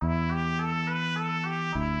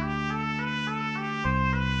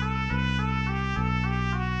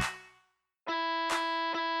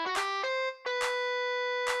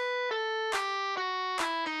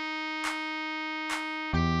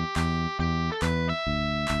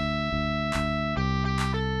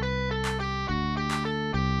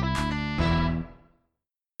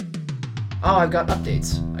Oh, I've got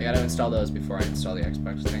updates. I gotta install those before I install the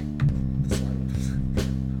Xbox thing.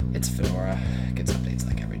 It's Fedora. It gets updates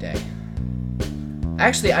like every day.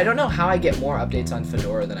 Actually, I don't know how I get more updates on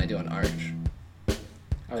Fedora than I do on Arch.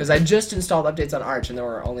 Because I just installed updates on Arch and there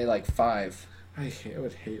were only like 5. I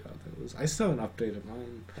would hate all those. I still haven't updated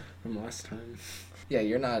mine from last time. Yeah,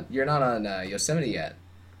 you're not on Yosemite yet.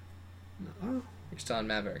 No. You're still on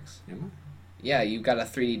Mavericks. Am Yeah, you've got a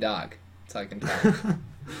 3D dog. That's all I can tell.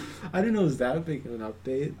 I didn't know it was that big of an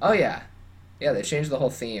update. Oh yeah. Yeah, they changed the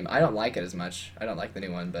whole theme. I don't like it as much. I don't like the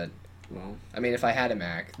new one, but Well, I mean, if I had a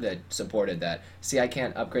Mac that supported that. See, I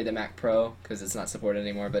can't upgrade the Mac Pro because it's not supported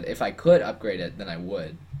anymore, but if I could upgrade it, then I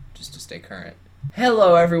would, just to stay current.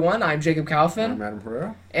 Hello, everyone. I'm Jacob Kaufman. I'm Adam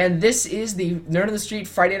Herrera. And this is the Nerd on the Street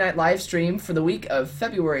Friday Night Live stream for the week of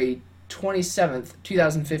February 27th,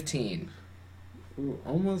 2015. Ooh,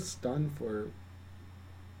 almost done for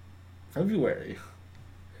February.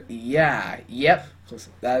 Yeah, yep.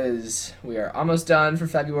 We are almost done for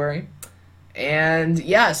February. And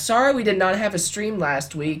yeah, sorry we did not have a stream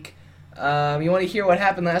last week. You want to hear what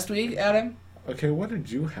happened last week, Adam? Okay, what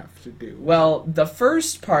did you have to do? Well, the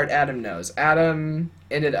first part Adam knows. Adam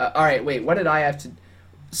ended up... Alright, wait, what did I have to...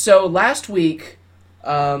 So, last week,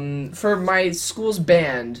 for my school's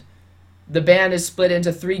band, the band is split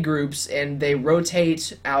into 3 groups, and they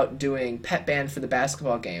rotate out doing pep band for the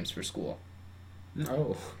basketball games for school.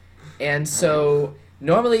 Oh. And so,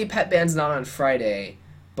 normally pep band's not on Friday,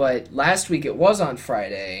 but last week it was on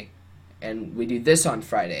Friday, and we do this on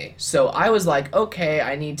Friday. So I was like, okay,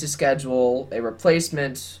 I need to schedule a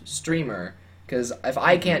replacement streamer, because if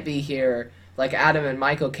I can't be here, like Adam and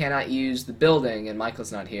Michael cannot use the building, and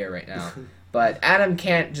Michael's not here right now. But Adam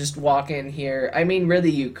can't just walk in here. I mean,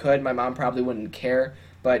 really you could. My mom probably wouldn't care,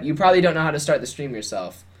 but you probably don't know how to start the stream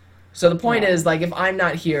yourself. So the point is, like, if I'm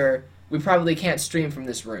not here, we probably can't stream from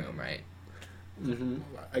this room, right? Mm-hmm.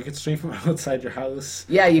 I could stream from outside your house.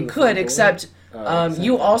 Yeah, you could, except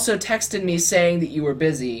you also texted me saying that you were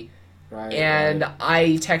busy, Right, and right. I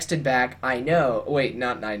texted back, I know. Wait,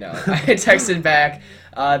 not I know. I texted back,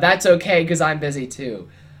 that's okay, because I'm busy too.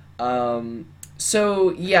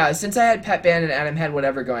 So, yeah, since I had Pet Band and Adam had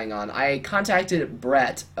whatever going on, I contacted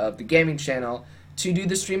Brett of the gaming channel to do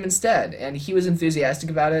the stream instead, and he was enthusiastic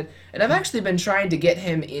about it, and I've actually been trying to get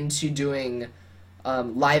him into doing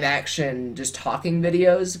live action just talking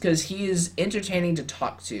videos, because he is entertaining to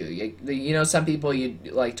talk to. You know, some people, you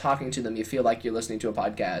like talking to them, you feel like you're listening to a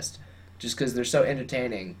podcast just because they're so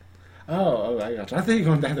entertaining. Oh, I got you. I think you're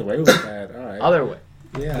going the other way with that. All right. Other way.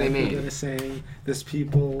 Yeah, What do you mean? You're saying there's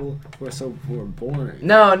people who are boring.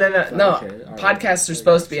 No. Okay, all Podcasts right. are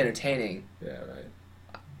supposed to be entertaining. Yeah,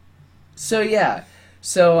 right. So yeah.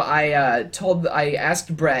 So I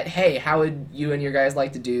asked Brett, hey, how would you and your guys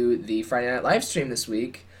like to do the Friday Night live stream this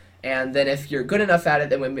week? And then if you're good enough at it,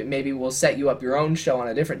 then maybe we'll set you up your own show on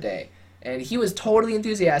a different day. And he was totally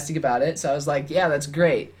enthusiastic about it, so I was like, yeah, that's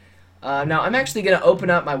great. Now, I'm actually going to open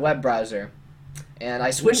up my web browser. And I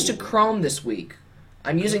switched to Chrome this week.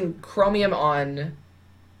 I'm using Chromium on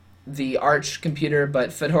the Arch computer,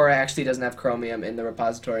 but Fedora actually doesn't have Chromium in the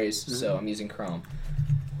repositories, so I'm using Chrome.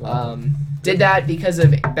 Did that because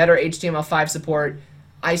of better HTML5 support.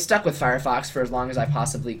 I stuck with Firefox for as long as I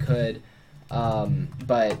possibly could,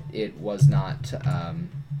 but it was not.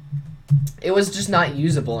 It was just not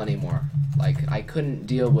usable anymore. Like, I couldn't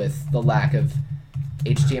deal with the lack of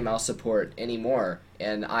HTML support anymore,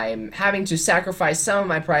 and I'm having to sacrifice some of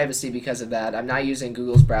my privacy because of that. I'm not using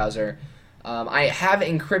Google's browser. I have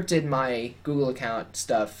encrypted my Google account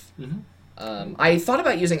stuff. I thought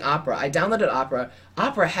about using Opera. I downloaded Opera.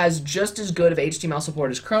 Opera has just as good of HTML support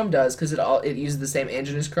as Chrome does because it uses the same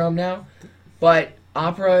engine as Chrome now. But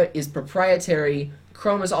Opera is proprietary.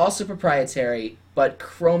 Chrome is also proprietary, but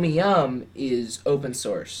Chromium is open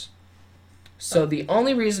source. So the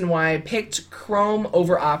only reason why I picked Chrome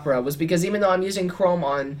over Opera was because even though I'm using Chrome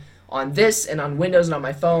on this and on Windows and on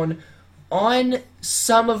my phone, on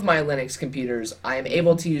some of my Linux computers, I am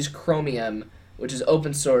able to use Chromium, which is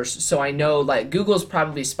open source, so I know, like, Google's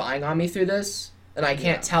probably spying on me through this, and I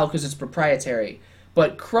can't tell because it's proprietary.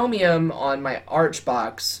 But Chromium on my Arch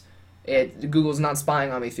box, Google's not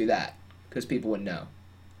spying on me through that, because people would know.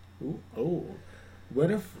 Ooh, oh.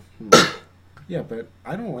 What if... Yeah, but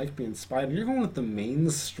I don't like being spied. You're going with the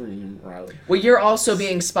mainstream route. Well, you're also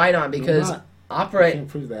being spied on because Opera, I can't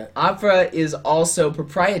prove that. Opera is also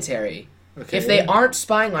proprietary. Okay. If they aren't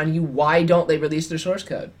spying on you, why don't they release their source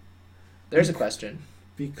code? There's a question.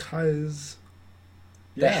 Because...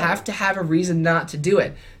 They have to have a reason not to do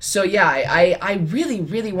it. So yeah, I really,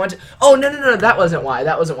 really want to... Oh, no, that wasn't why.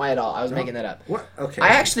 That wasn't why at all. I was making that up. What? Okay. I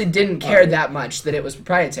actually didn't care that much that it was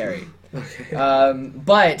proprietary. Okay.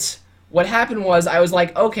 But what happened was I was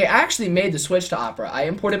like, okay, I actually made the switch to Opera. I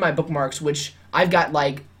imported my bookmarks, which I've got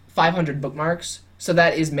like 500 bookmarks. So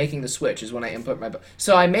that is making the switch is when I input my book.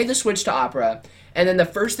 So I made the switch to Opera. And then the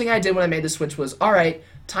first thing I did when I made the switch was, all right,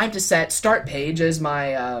 time to set Start Page as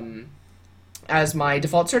my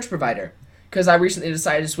default search provider. Because I recently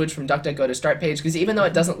decided to switch from DuckDuckGo to Start Page, because even though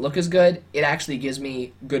it doesn't look as good, it actually gives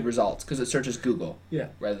me good results, because it searches Google. Yeah.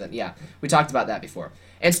 Rather than, yeah. We talked about that before.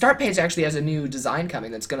 And Start Page actually has a new design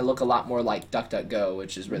coming that's going to look a lot more like DuckDuckGo,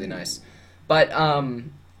 which is really nice. But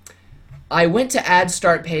I went to add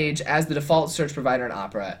Start Page as the default search provider in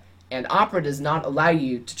Opera, and Opera does not allow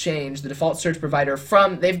you to change the default search provider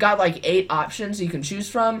from... They've got like 8 options you can choose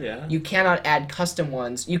from. Yeah. You cannot add custom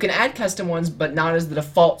ones. You can add custom ones, but not as the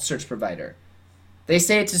default search provider. They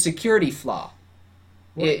say it's a security flaw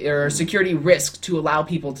or a security risk to allow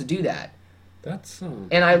people to do that. That's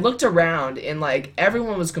And I looked around and like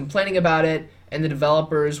everyone was complaining about it, and the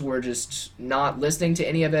developers were just not listening to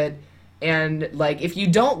any of it. And like if you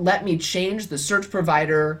don't let me change the search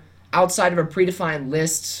provider outside of a predefined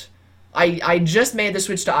list, I just made the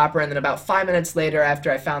switch to Opera, and then about 5 minutes later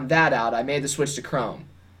after I found that out, I made the switch to Chrome.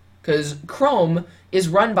 Because Chrome is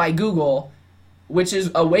run by Google, which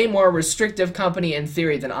is a way more restrictive company in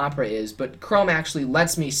theory than Opera is, but Chrome actually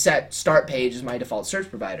lets me set Start Page as my default search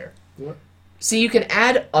provider. what? See, you can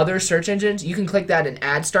add other search engines. You can click that and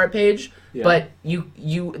add Start Page, Yeah. but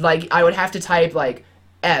you like I would have to type like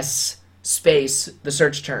S space the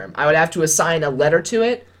search term. I would have to assign a letter to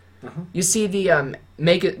it. Uh-huh. You see the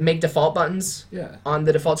make default buttons Yeah. on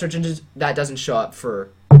the default search engines? That doesn't show up for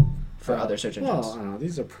other search engines. Well, I don't know.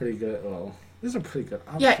 These are pretty good. Well, these are pretty good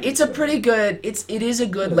options. Yeah, it's a pretty good. It is a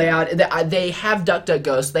good layout. They have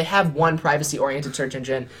DuckDuckGo, so they have one privacy-oriented search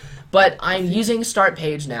engine, but I'm using Start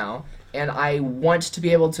Page now, and I want to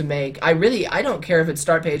be able to make. I don't care if it's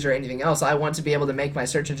Start Page or anything else. I want to be able to make my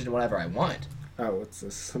search engine whatever I want. Oh, what's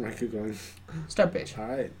this? I'm keep going. Start Page. All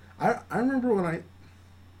right. I remember when I.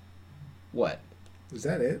 What? Is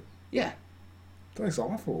that it? Yeah. That looks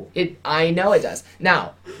awful. I know it does.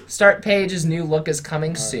 Now, Start Page's new look is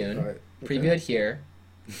coming soon. All right. Preview it here.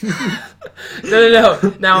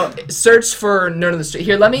 No. Now search for Nerd on the Street.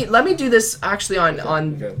 Here, let me do this actually on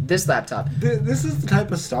Okay. this laptop. This is the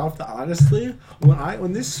type of stuff that honestly,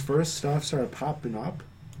 when this first stuff started popping up,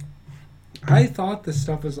 I thought this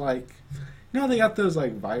stuff was like, they got those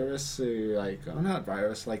like virus, not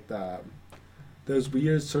virus, like those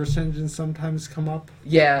weird search engines sometimes come up.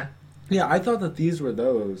 Yeah. Yeah, I thought that these were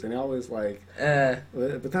those, and I was like,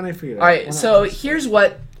 but then I figured out. All right, so here's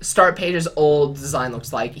what Start Page's old design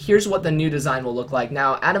looks like. Here's what the new design will look like.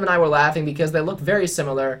 Now, Adam and I were laughing because they look very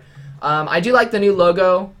similar. I do like the new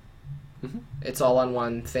logo. Mm-hmm. It's all on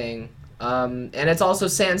one thing. And it's also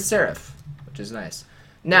sans serif, which is nice.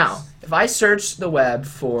 Now, if I search the web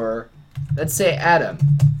for, let's say, Adam,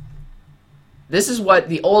 this is what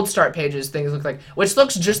the old Start Page's things look like, which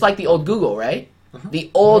looks just like the old Google, right? Uh-huh.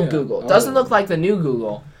 The old Yeah. Google. Doesn't Oh. look like the new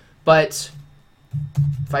Google, but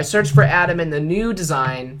if I search for Adam in the new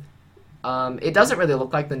design, it doesn't really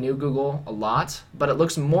look like the new Google a lot, but it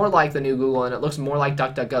looks more like the new Google, and it looks more like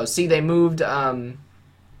DuckDuckGo. See, they moved some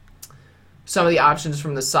of the options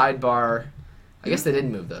from the sidebar. I guess they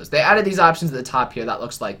didn't move those. They added these options at the top here. That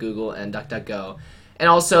looks like Google and DuckDuckGo. And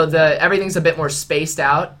also, everything's a bit more spaced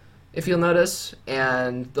out, if you'll notice.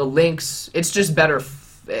 And the links, it's just better.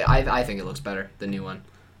 I think it looks better, the new one.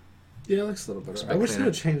 Yeah, it looks a little better. bit I wish they cleaner.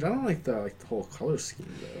 would change. I don't like the whole color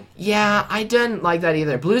scheme though. Yeah, I didn't like that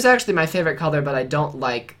either. Blue's actually my favorite color, but I don't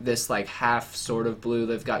like this like half sort of blue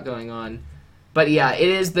they've got going on. But yeah, it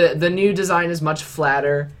is the new design is much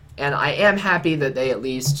flatter, and I am happy that they at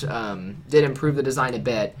least did improve the design a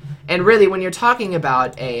bit. And really, when you're talking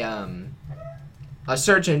about a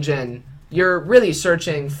search engine, you're really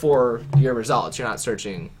searching for your results. You're not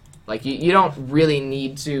searching. Like, you don't really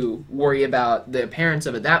need to worry about the appearance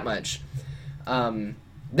of it that much.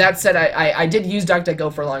 That said, I did use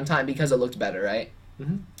DuckDuckGo for a long time because it looked better, right?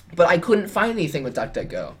 Mm-hmm. But I couldn't find anything with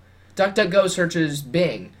DuckDuckGo. DuckDuckGo searches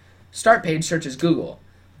Bing. Start Page searches Google.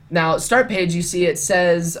 Now, Start Page, you see it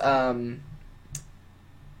says... Adam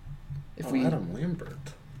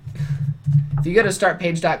Lambert. If you go to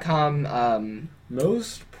startpage.com,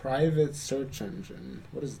 Most private search engine.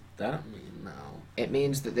 What does that mean now? it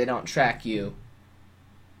means that they don't track you.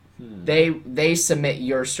 Hmm. They submit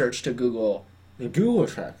your search to Google. And Google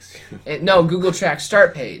tracks you. No, Google tracks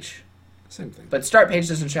Start Page, Same thing. but Start Page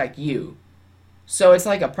doesn't track you. So it's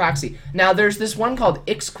like a proxy. Now there's this one called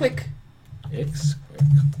Xquick.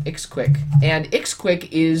 Xquick. And Xquick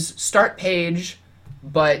is Start Page,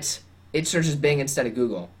 but it searches Bing instead of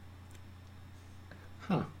Google.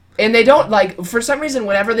 Huh. And they don't, like, for some reason,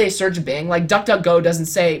 whenever they search Bing, like, DuckDuckGo doesn't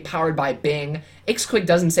say powered by Bing, Xquick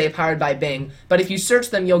doesn't say powered by Bing, but if you search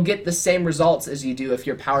them, you'll get the same results as you do if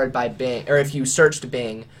you're powered by Bing, or if you searched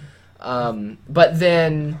Bing. But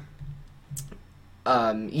then,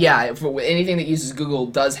 yeah, for anything that uses Google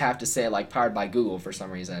does have to say, like, powered by Google for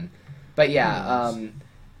some reason. But yeah,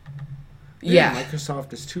 yeah.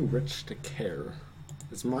 Microsoft is too rich to care.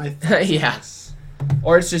 It's my thoughts. Yeah.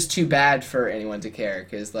 Or it's just too bad for anyone to care,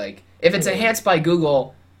 because, like, if it's enhanced by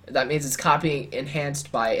Google, that means it's copying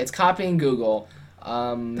Google.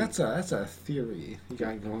 That's a theory you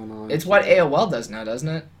got going on. It's what AOL does now, doesn't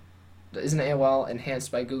it? Isn't AOL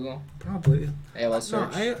enhanced by Google? Probably. AOL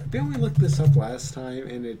search. No, they only looked this up last time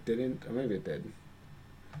and it didn't. Or maybe it did.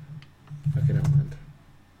 Okay, never mind.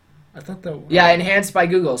 I thought that. Yeah, enhanced by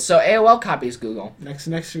Google. So AOL copies Google. Next,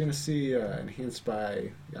 you're gonna see enhanced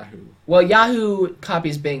by Yahoo. Well, Yahoo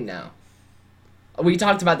copies Bing now. We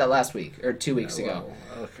talked about that last week or 2 weeks ago.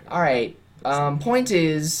 Okay. All right. Point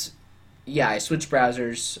is, yeah, I switched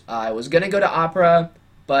browsers. I was gonna go to Opera,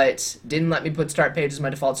 but didn't let me put Start Page as my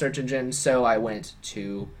default search engine, so I went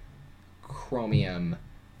to Chromium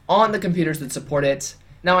on the computers that support it.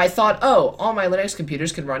 Now I thought, oh, all my Linux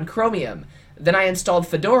computers can run Chromium. Then I installed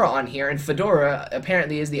Fedora on here, and Fedora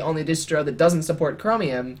apparently is the only distro that doesn't support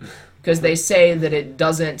Chromium, because they say that it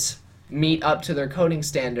doesn't meet up to their coding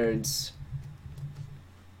standards,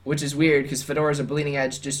 which is weird, because Fedora is a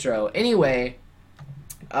bleeding-edge distro. Anyway,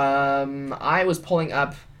 I was pulling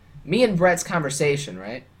up me and Brett's conversation,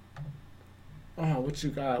 right? Oh, what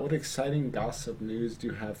you got? What exciting gossip news do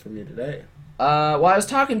you have for me today? While I was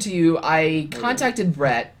talking to you, I contacted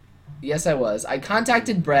Brett. Yes, I was. I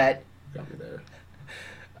contacted Brett. Got me there.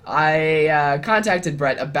 I contacted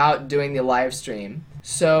Brett about doing the live stream.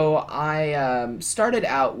 So I started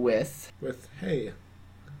out with... hey.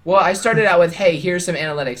 Well, I started out with, hey, here's some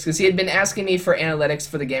analytics. Because he had been asking me for analytics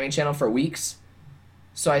for the gaming channel for weeks.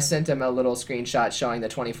 So I sent him a little screenshot showing the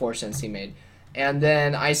 24 cents he made. And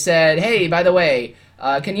then I said, hey, by the way,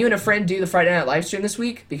 can you and a friend do the Friday night live stream this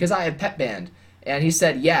week? Because I have Pep Band. And he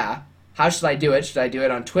said, yeah. How should I do it? Should I do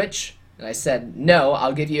it on Twitch? And I said, no,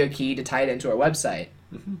 I'll give you a key to tie it into our website.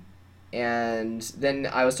 Mm-hmm. And then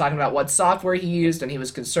I was talking about what software he used, and he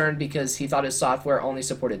was concerned because he thought his software only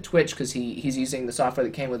supported Twitch because he's using the software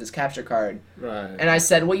that came with his capture card. Right. And I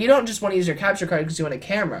said, well, you don't just want to use your capture card because you want a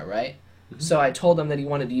camera, right? Mm-hmm. So I told him that he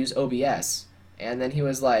wanted to use OBS. And then he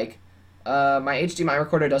was like, my HDMI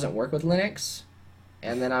recorder doesn't work with Linux.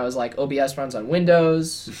 And then I was like, OBS runs on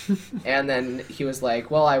Windows. And then he was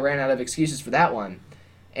like, well, I ran out of excuses for that one.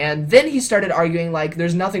 And then he started arguing, like,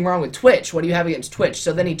 there's nothing wrong with Twitch. What do you have against Twitch?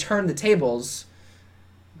 So then he turned the tables.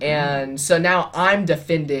 And so now I'm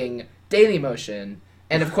defending Dailymotion.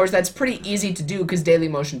 And, of course, that's pretty easy to do because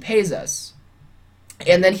Dailymotion pays us.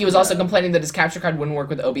 And then he was also complaining that his capture card wouldn't work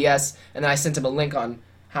with OBS. And then I sent him a link on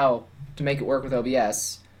how to make it work with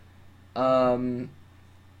OBS.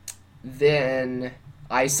 Then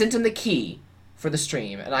I sent him the key for the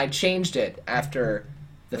stream. And I changed it after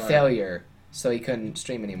the failure. So he couldn't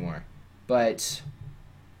stream anymore. But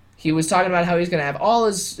he was talking about how he's going to have all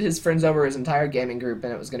his friends over, his entire gaming group,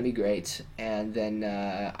 and it was going to be great. And then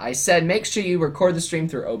I said, make sure you record the stream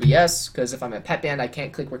through OBS, because if I'm at Pet Band, I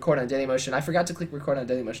can't click record on Dailymotion. I forgot to click record on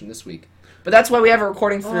Dailymotion this week. But that's why we have a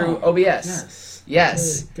recording through OBS.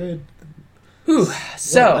 Yes. Good. Whew.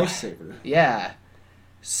 So, lifesaver. Yeah.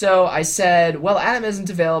 So I said, well, Adam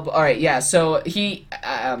isn't available. All right, yeah, so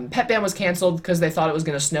Pet Band was canceled because they thought it was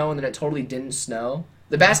going to snow, and then it totally didn't snow.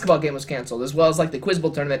 The basketball game was canceled, as well as, like, the Quiz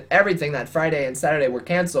Bowl tournament. Everything that Friday and Saturday were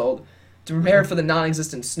canceled to prepare for the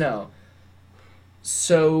non-existent snow.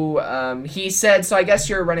 So he said, so I guess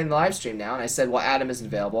you're running the live stream now. And I said, well, Adam isn't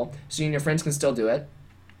available, so you and your friends can still do it.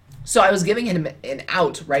 So I was giving him an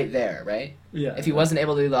out right there, right? Yeah. If he wasn't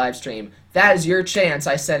able to do the live stream, that is your chance.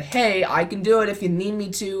 I said, hey, I can do it if you need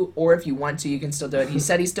me to, or if you want to, you can still do it. He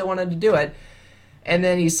said he still wanted to do it. And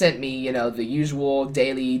then he sent me, the usual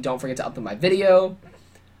daily, don't forget to upload my video.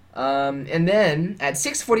 And then at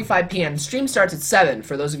 6:45 p.m., stream starts at 7,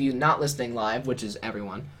 for those of you not listening live, which is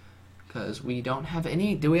everyone. Because we don't have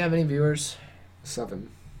any, do we have any viewers?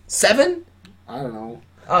 7. 7? I don't know.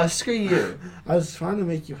 Oh, screw you. I was trying to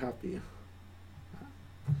make you happy.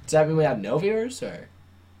 Does that mean we have no viewers, or?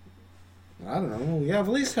 I don't know. We have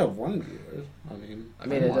at least have one viewer. I mean,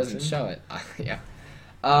 it doesn't show it. Yeah.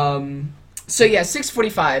 So yeah,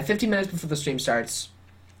 6:45, 15 minutes before the stream starts.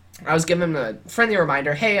 I was giving him a friendly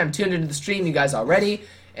reminder, hey, I'm tuned into the stream, you guys all ready?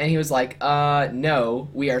 And he was like, no,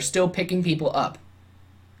 we are still picking people up.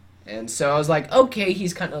 And so I was like, okay,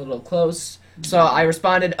 he's cutting a little close. So I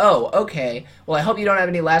responded, oh, okay, well, I hope you don't have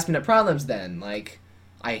any last-minute problems then. Like,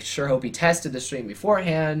 I sure hope he tested the stream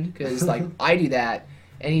beforehand, because, like, I do that.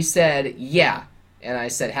 And he said, yeah. And I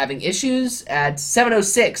said, having issues at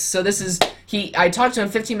 7:06. So this is, I talked to him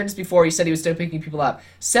 15 minutes before. He said he was still picking people up.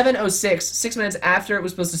 7:06, 6 minutes after it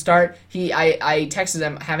was supposed to start, I texted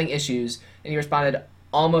him, having issues, and he responded,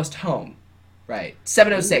 almost home. Right.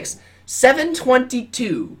 7:06.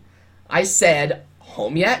 7:22, I said,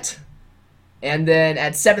 home yet? And then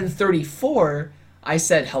at 7:34, I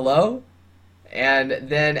said, hello? And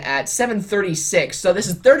then at 7:36, so this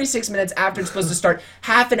is 36 minutes after it's supposed to start,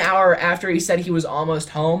 half an hour after he said he was almost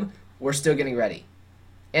home, we're still getting ready.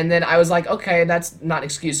 And then I was like, okay, that's not an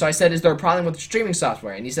excuse. So I said, is there a problem with the streaming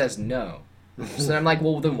software? And he says, no. So then I'm like,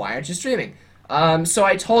 well, then why aren't you streaming? So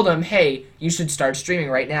I told him, hey, you should start streaming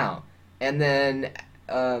right now. And then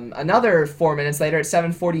another 4 minutes later at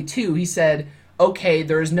 7:42, he said, okay,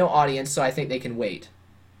 there is no audience, so I think they can wait.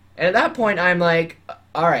 And at that point, I'm like,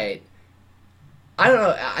 all right. I don't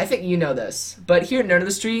know, I think you know this, but here at Nerd of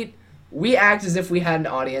the Street, we act as if we had an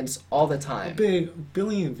audience all the time. A big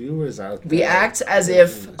billion viewers out there. We act as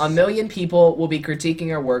if a million people will be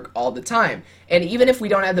critiquing our work all the time. And even if we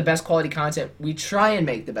don't have the best quality content, we try and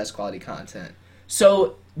make the best quality content.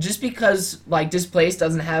 So just because, like, Displaced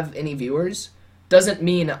doesn't have any viewers doesn't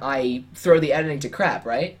mean I throw the editing to crap,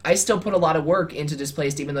 right? I still put a lot of work into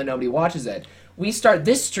Displaced even though nobody watches it. We start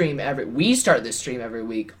this stream every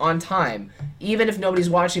week on time, even if nobody's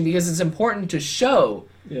watching, because it's important to show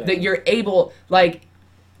that you're able, like,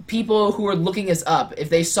 people who are looking us up, if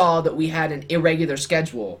they saw that we had an irregular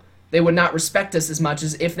schedule, they would not respect us as much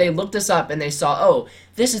as if they looked us up and they saw, oh,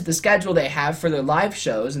 this is the schedule they have for their live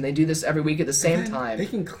shows, and they do this every week at the same time. They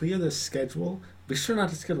can clear the schedule. Be sure not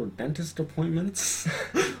to schedule dentist appointments.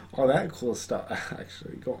 All that cool stuff.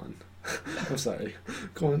 Actually, go on. I'm sorry.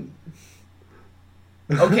 Go on.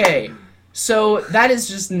 Okay, so that is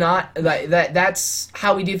just not that's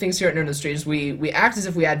how we do things here at Nerd of the Street. Is we act as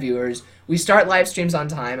if we had viewers. We start live streams on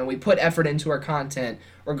time, and we put effort into our content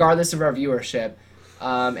regardless of our viewership.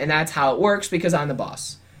 And that's how it works because I'm the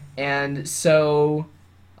boss. And so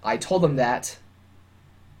I told him that.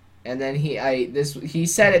 And then he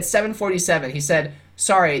said at 7:47, he said,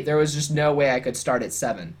 "Sorry, there was just no way I could start at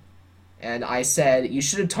 7." And I said, "You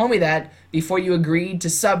should have told me that before you agreed to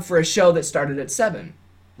sub for a show that started at 7."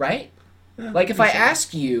 Right? Yeah, like, if I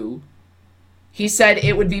ask you, he said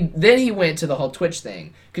it would be, then he went to the whole Twitch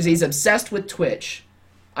thing, because he's obsessed with Twitch.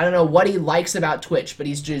 I don't know what he likes about Twitch, but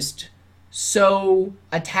he's just so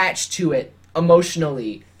attached to it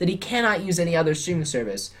emotionally that he cannot use any other streaming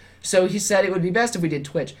service. So he said it would be best if we did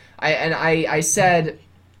Twitch. I said,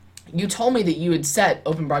 you told me that you had set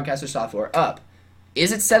Open Broadcaster software up.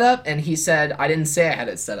 Is it set up? And he said, I didn't say I had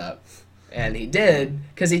it set up. And he did,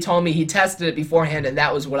 because he told me he tested it beforehand, and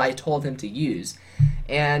that was what I told him to use.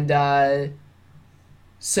 And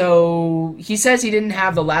so he says he didn't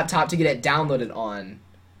have the laptop to get it downloaded on,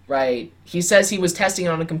 right? He says he was testing it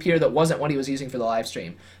on a computer that wasn't what he was using for the live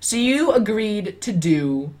stream. So you agreed to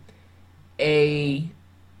do a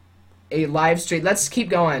live stream. Let's keep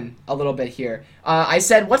going a little bit here. I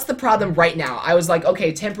said, what's the problem right now? I was like,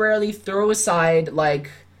 okay, temporarily throw aside, like,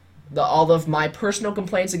 all of my personal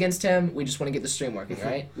complaints against him. We just want to get the stream working,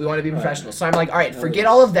 right? We want to be professional. So I'm like, all right, forget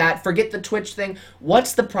all of that. Forget the Twitch thing.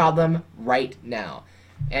 What's the problem right now?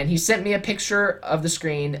 And he sent me a picture of the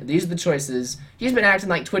screen. These are the choices. He's been acting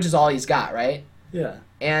like Twitch is all he's got, right? Yeah.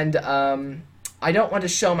 And I don't want to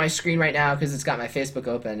show my screen right now because it's got my Facebook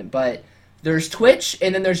open, but there's Twitch,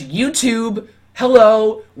 and then there's YouTube.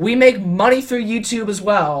 Hello, we make money through YouTube as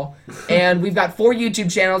well, and we've got 4 YouTube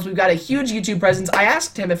channels. We've got a huge YouTube presence. I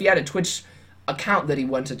asked him if he had a Twitch account that he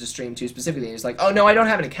wanted to stream to specifically, and he's like, oh, no, I don't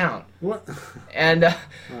have an account. What? And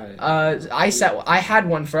I said, I had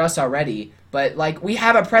one for us already, but, like, we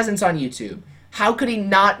have a presence on YouTube. How could he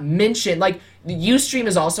not mention, like, Ustream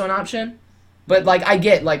is also an option, but, like, I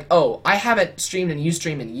get, like, oh, I haven't streamed in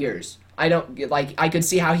Ustream in years. I don't get, like, I could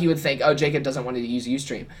see how he would think, oh, Jacob doesn't want to use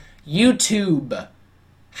Ustream. YouTube.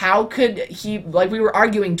 How could he, like, we were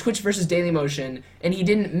arguing Twitch versus Dailymotion, and he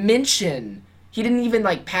didn't mention, he didn't even,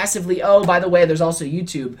 like, passively, oh, by the way, there's also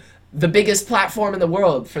YouTube, the biggest platform in the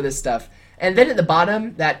world for this stuff. And then at the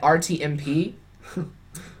bottom, that RTMP,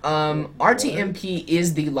 RTMP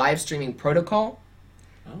is the live streaming protocol,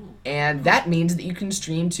 and that means that you can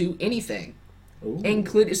stream to anything.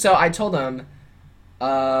 So I told him,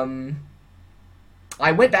 I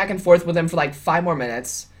went back and forth with him for like 5 more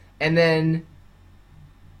minutes, and then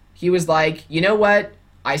he was like, you know what?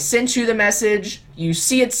 I sent you the message. You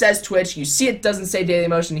see it says Twitch. You see it doesn't say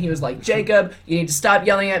Dailymotion. He was like, Jacob, you need to stop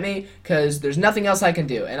yelling at me because there's nothing else I can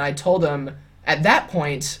do. And I told him at that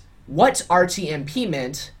point what RTMP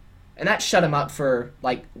meant, and that shut him up for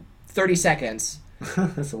like 30 seconds.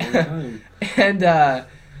 That's a long time.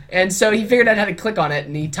 And so he figured out how to click on it,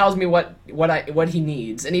 and he tells me what he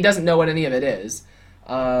needs, and he doesn't know what any of it is.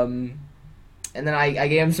 And then I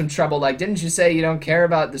gave him some trouble, like, didn't you say you don't care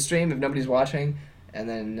about the stream if nobody's watching? And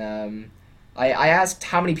then I asked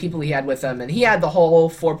how many people he had with him, and he had the whole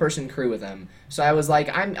 4-person crew with him. So I was like,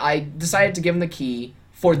 I decided to give him the key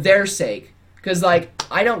for their sake, because, like,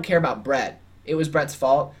 I don't care about Brett. It was Brett's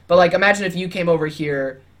fault. But, like, imagine if you came over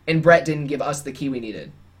here and Brett didn't give us the key we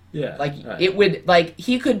needed. Yeah. Like, right. it would, like,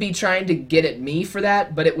 he could be trying to get at me for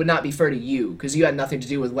that, but it would not be fair to you, because you had nothing to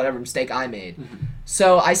do with whatever mistake I made. Mm-hmm.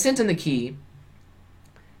 So I sent him the key,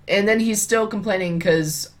 and then he's still complaining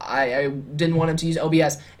because I didn't want him to use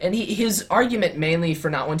OBS. And his argument mainly for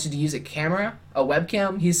not wanting to use a camera, a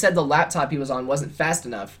webcam, he said the laptop he was on wasn't fast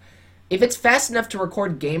enough. If it's fast enough to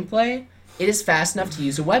record gameplay, it is fast enough to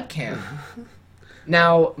use a webcam.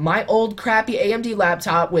 Now, my old crappy AMD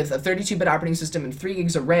laptop with a 32-bit operating system and 3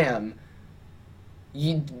 gigs of RAM,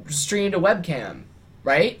 you streamed a webcam,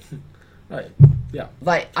 right? Right. Yeah.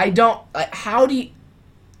 Like, I don't... Like, how do you...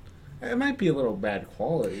 It might be a little bad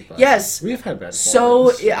quality, but Yes. we've had bad So,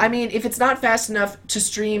 quality. I mean, if it's not fast enough to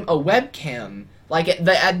stream a webcam, like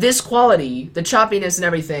at this quality, the choppiness and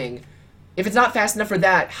everything, if it's not fast enough for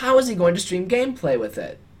that, how is he going to stream gameplay with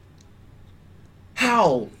it?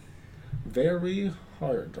 How? Very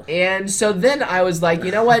hard. And so then I was like,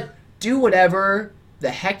 you know what? Do whatever the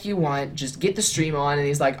heck you want. Just get the stream on. And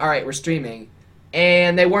he's like, all right, we're streaming.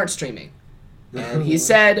 And they weren't streaming. And he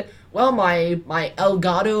said, well, my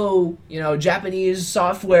Elgato, Japanese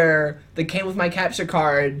software that came with my capture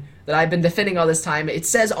card that I've been defending all this time, it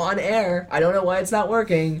says on air. I don't know why it's not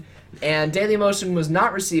working. And Dailymotion was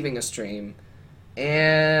not receiving a stream.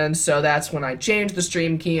 And so that's when I changed the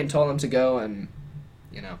stream key and told him to go and,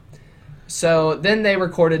 So then they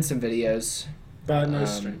recorded some videos. But no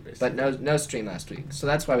stream, basically. But no stream last week. So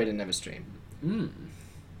that's why we didn't have a stream.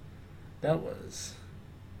 That was...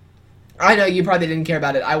 I know you probably didn't care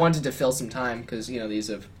about it. I wanted to fill some time because, these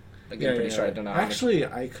have... I'm pretty sure I don't know. Actually,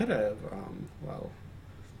 I could have,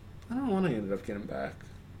 I don't know when I ended up getting back.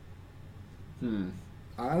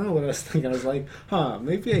 I don't know what I was thinking. I was like,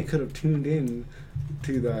 maybe I could have tuned in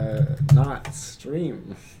to the NOTS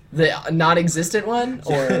stream. The non-existent one?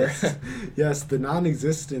 Or Yes, the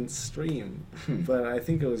non-existent stream. But I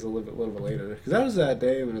think it was a little bit later. Because that was that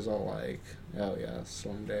day when it was all like, oh yeah,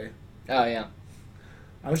 storm day. Oh, yeah.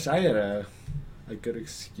 I wish I had a good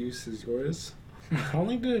excuse as yours. How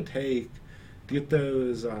long did it take to get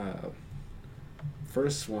those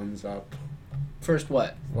first ones up? First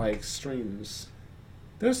what? Like streams.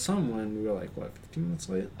 There's someone we were like, what, 15 minutes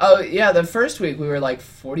late? Oh, yeah, the first week we were like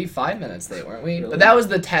 45 minutes late, weren't we? Really? But that was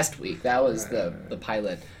the test week. That was Right. the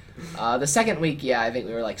pilot. The second week, yeah, I think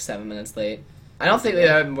we were like 7 minutes late. I don't think we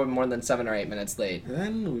were more than 7 or 8 minutes late. And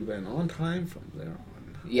then we've been on time from there on.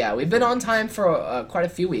 Yeah, we've been on time for quite a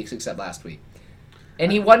few weeks, except last week.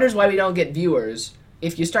 And he wonders why we don't get viewers.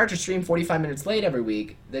 If you start your stream 45 minutes late every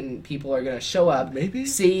week, then people are going to show up, Maybe?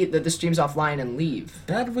 see that the stream's offline, and leave.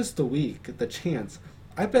 That was the week, the chance.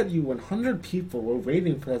 I bet you 100 people were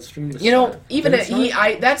waiting for that stream to start. Even Did it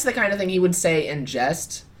start? that's the kind of thing he would say in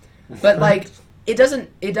jest. But like, it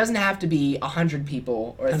doesn't have to be 100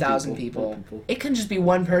 people or 1,000 people. It can just be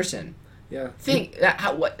one person. Yeah. Think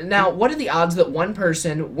what are the odds that one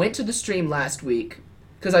person went to the stream last week?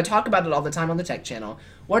 Because I talk about it all the time on the tech channel.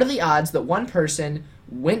 What are the odds that one person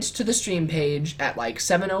went to the stream page at like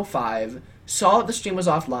 7:05, saw that the stream was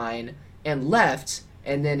offline, and left,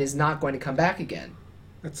 and then is not going to come back again?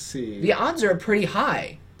 Let's see. The odds are pretty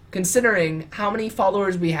high, considering how many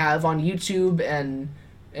followers we have on YouTube and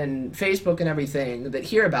Facebook and everything that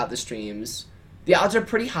hear about the streams. The odds are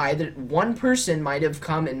pretty high that one person might have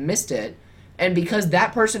come and missed it, and because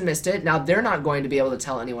that person missed it, now they're not going to be able to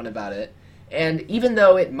tell anyone about it. And even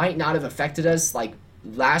though it might not have affected us like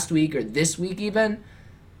last week or this week even,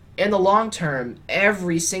 in the long term,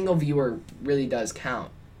 every single viewer really does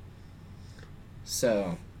count.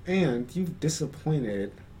 So... And you've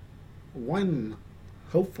disappointed one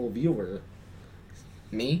hopeful viewer.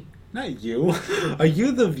 Me? Not you. Are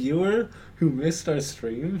you the viewer who missed our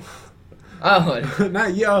stream? Oh.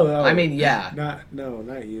 Not you. Oh. I mean, yeah.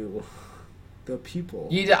 Not you. The people.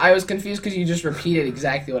 I was confused because you just repeated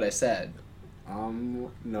exactly what I said.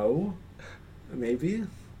 No. Maybe.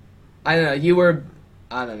 I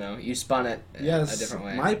don't know. You spun it a different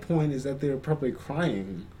way. My point is that they were probably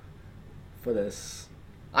crying for this.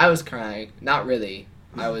 I was crying. Not really.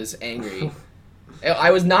 I was angry.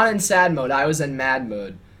 I was not in sad mode. I was in mad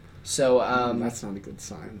mode. So, that's not a good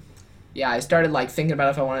sign. Yeah, I started like thinking about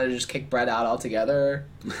if I wanted to just kick Brett out altogether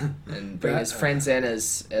and bring his friends in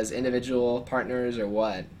as individual partners or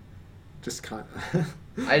what. Just kind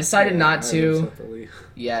I decided not to separately.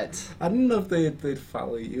 yet. I don't know if they'd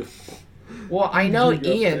follow you. Well, I know You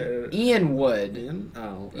go there. Ian would. Ian?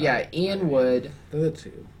 Oh. Right. Yeah, Ian would. The other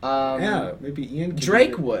two. Yeah, maybe Ian.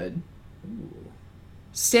 Drake would. Ooh.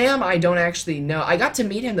 Sam, I don't actually know. I got to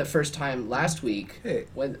meet him the first time last week. Hey.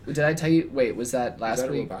 When did I tell you? Wait, was that last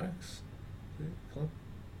week? Robotics? Club?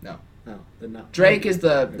 No. No, then no. Drake is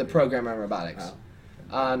the Maybe. programmer in robotics.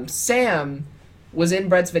 Oh. Sam was in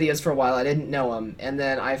Brett's videos for a while. I didn't know him, and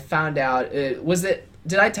then I found out.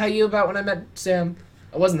 Did I tell you about when I met Sam?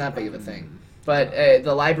 It wasn't that big of a thing. But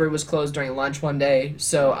the library was closed during lunch one day,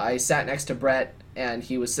 so I sat next to Brett, and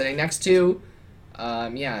he was sitting next to,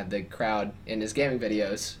 the crowd in his gaming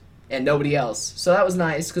videos, and nobody else. So that was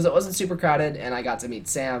nice, because it wasn't super crowded, and I got to meet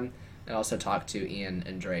Sam, and also talk to Ian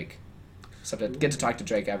and Drake. Except I get to talk to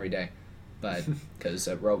Drake every day, but, because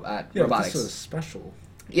robotics. This was special.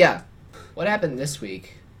 Yeah. What happened this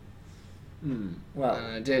week?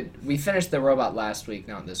 Well, We finished the robot last week,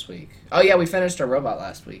 not this week. Oh, yeah, we finished our robot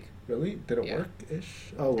last week. really? Did it Yeah.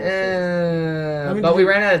 work-ish? Oh, well, But we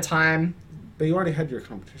ran out of time. But you already had your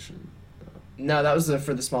competition. Though. No, that was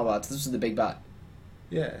for the small bots. This was the big bot.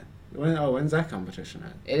 Yeah. When's that competition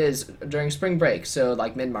at? It is during spring break, so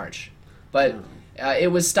like mid-March. But Oh.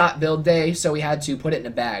 it was stop build day, so we had to put it in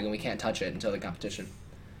a bag, and we can't touch it until the competition.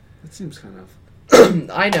 That seems kind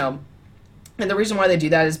of... I know. And the reason why they do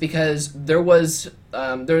that is because there was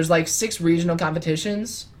like 6 regional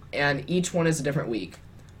competitions, and each one is a different week.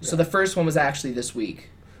 So the first one was actually this week.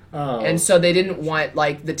 Oh. And so they didn't want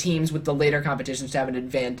like the teams with the later competitions to have an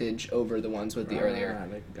advantage over the ones with the earlier.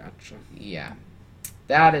 I gotcha. Yeah.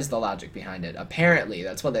 That is the logic behind it. Apparently,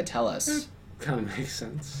 that's what they tell us. Kind of makes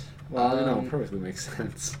sense. Well, it perfectly makes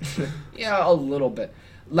sense. Yeah, a little bit.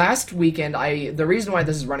 Last weekend, the reason why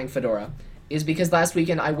this is running Fedora is because last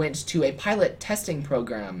weekend I went to a pilot testing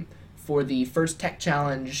program for the first tech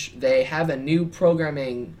challenge. They have a new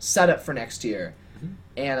programming setup for next year,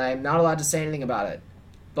 and I'm not allowed to say anything about it.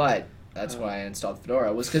 But that's why I installed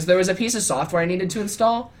Fedora, was because there was a piece of software I needed to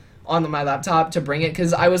install on my laptop to bring it,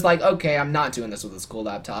 because I was like, okay, I'm not doing this with the school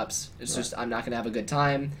laptops. It's just, I'm not going to have a good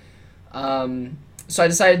time. So I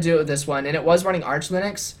decided to do it with this one, and it was running Arch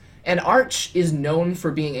Linux. And Arch is known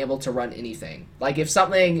for being able to run anything. Like if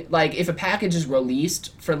a package is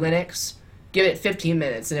released for Linux, give it 15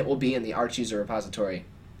 minutes and it will be in the Arch user repository.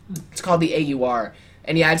 It's called the AUR.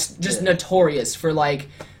 And yeah, it's just notorious for like,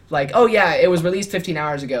 oh yeah, it was released 15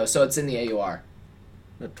 hours ago, so it's in the AUR.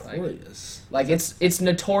 Notorious. Like it's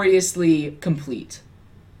notoriously complete.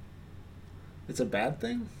 It's a bad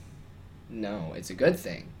thing? No, it's a good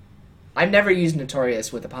thing. I've never used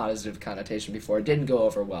notorious with a positive connotation before. It didn't go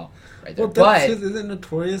over well right there. But isn't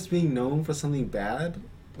notorious being known for something bad?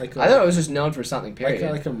 I thought it was just known for something,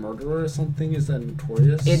 period. Like a murderer or something? Is that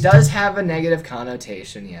notorious? It does have a negative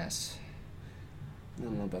connotation, yes. I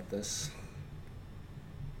don't know about this.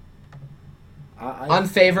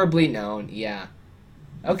 Unfavorably known, yeah.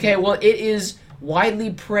 Okay, well, it is widely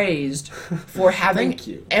praised for having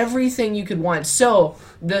everything you could want. So,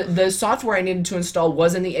 the software I needed to install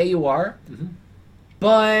was in the AUR,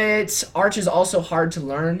 but Arch is also hard to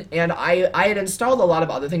learn, and I had installed a lot of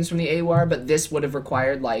other things from the AUR, but this would have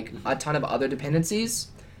required, like, a ton of other dependencies,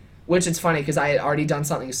 which it's funny, because I had already done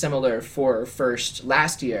something similar for First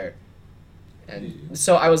last year, and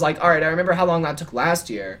so I was like, alright, I remember how long that took last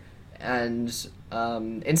year, and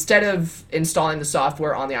instead of installing the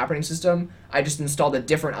software on the operating system, I just installed a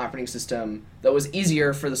different operating system that was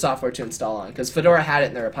easier for the software to install on, because Fedora had it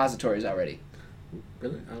in the repositories already.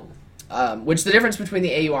 Really? Oh. Which the difference between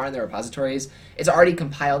the AUR and the repositories, it's already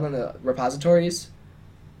compiled in the repositories.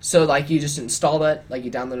 So like you just install it, like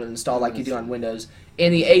you download and install like you do on Windows.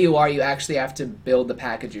 In the AUR, you actually have to build the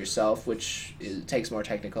package yourself, takes more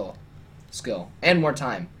technical skill and more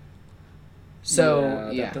time. So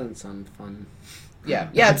yeah, that doesn't sound fun. Yeah,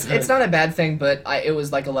 it's not a bad thing, but it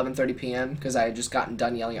was like 11:30 p.m. because I had just gotten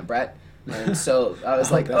done yelling at Brett, and so I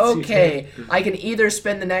was like, okay, I can either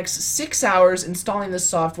spend the next 6 hours installing this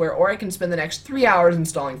software, or I can spend the next 3 hours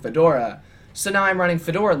installing Fedora. So now I'm running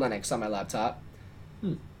Fedora Linux on my laptop,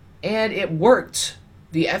 and it worked.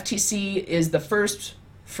 The FTC is the first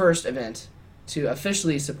event to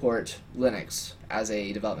officially support Linux as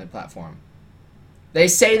a development platform. They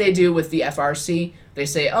say they do with the FRC. They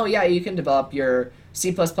say, oh yeah, you can develop your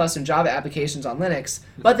C++ and Java applications on Linux,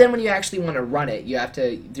 but then when you actually want to run it, you have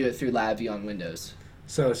to do it through LabVIEW on Windows.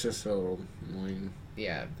 So it's just a little annoying.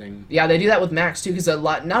 Yeah. thing. Yeah, they do that with Macs too, because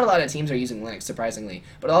not a lot of teams are using Linux, surprisingly,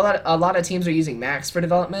 but a lot of teams are using Macs for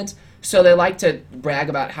development. So they like to brag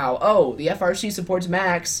about how, oh, the FRC supports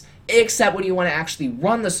Macs, except when you want to actually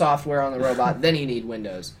run the software on the robot, then you need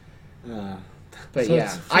Windows. But so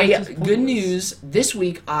yeah, good news. This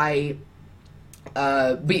week when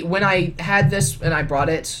I had this and I brought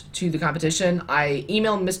it to the competition, I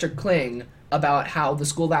emailed Mr. Kling about how the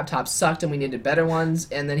school laptops sucked and we needed better ones,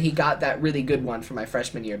 and then he got that really good one for my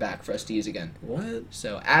freshman year back for us to use again. What?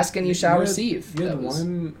 So ask and you shall receive. You had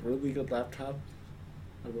one really good laptop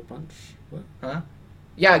out of a bunch? What? Huh?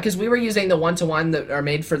 Yeah, because we were using the one-to-one that are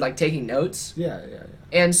made for, like, taking notes. Yeah.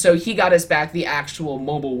 And so he got us back the actual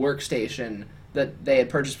mobile workstation that they had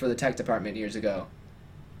purchased for the tech department years ago.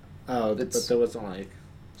 Oh, but there wasn't, like...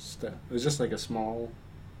 It was just, like, a small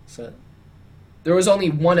set? There was only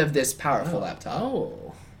one of this powerful laptop.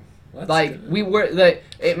 Oh. That's like, good.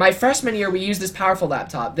 My freshman year, we used this powerful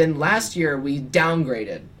laptop. Then last year, we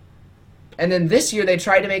downgraded. And then this year, they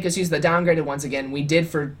tried to make us use the downgraded ones again. We did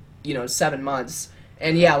for, 7 months.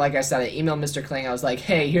 And yeah, like I said, I emailed Mr. Kling. I was like,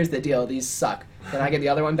 hey, here's the deal. These suck. Can I get the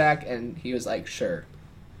other one back? And he was like, sure.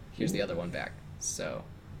 Here's the other one back. So,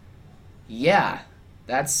 yeah.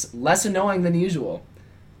 That's less annoying than usual.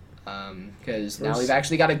 Because now we've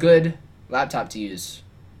actually got a good laptop to use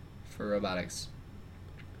for robotics.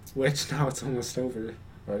 Which now it's almost over.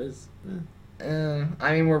 Or it is.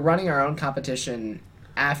 I mean, we're running our own competition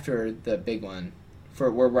after the big one.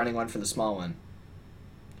 We're running one for the small one.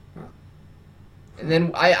 And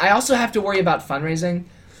then I also have to worry about fundraising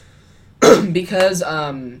because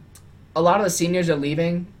a lot of the seniors are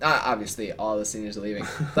leaving. Obviously, all the seniors are leaving.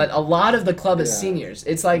 But a lot of the club is seniors.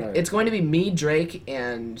 It's like, it's going to be me, Drake,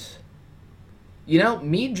 and...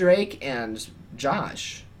 Drake and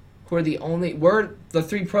Josh, who are we're the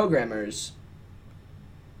 3 programmers.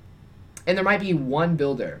 And there might be one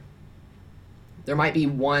builder. There might be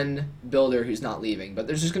one builder who's not leaving. But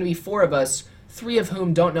there's just going to be 4 of us, 3 of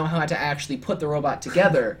whom don't know how to actually put the robot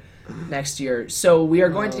together next year. So we are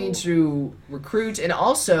going to need to recruit and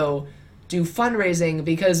also do fundraising,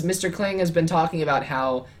 because Mr. Kling has been talking about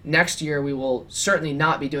how next year we will certainly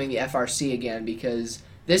not be doing the FRC again, because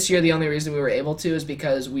this year the only reason we were able to is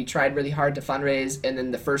because we tried really hard to fundraise, and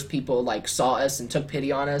then the first people saw us and took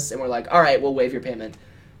pity on us and were like, all right, we'll waive your payment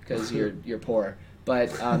because you're poor.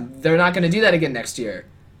 But they're not going to do that again next year.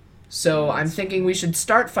 So I'm thinking we should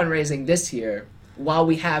start fundraising this year while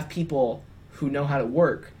we have people who know how to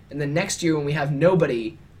work. And then next year when we have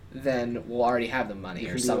nobody, then we'll already have the money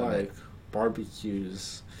or some of it.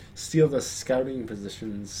 Barbecues. Steal the scouting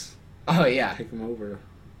positions. Oh, yeah. Take them over.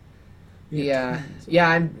 Yeah.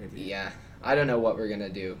 I don't know what we're going to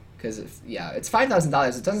do. Because, it's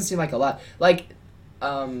 $5,000. It doesn't seem like a lot.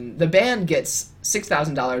 The band gets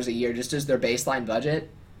 $6,000 a year just as their baseline budget.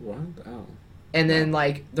 What? Oh. And then,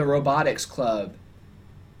 the robotics club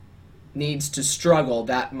needs to struggle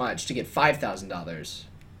that much to get $5,000.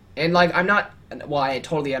 And, I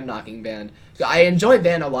totally am knocking band. I enjoy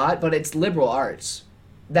band a lot, but it's liberal arts.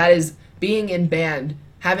 That is, being in band,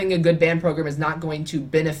 having a good band program is not going to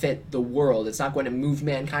benefit the world. It's not going to move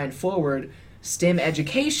mankind forward. STEM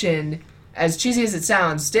education, as cheesy as it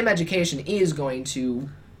sounds, STEM education is going to,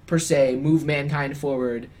 per se, move mankind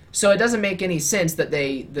forward. So it doesn't make any sense that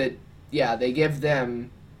they give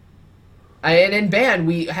them... And in band,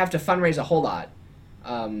 we have to fundraise a whole lot.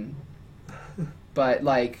 But,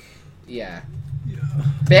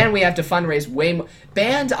 Band, we have to fundraise way more.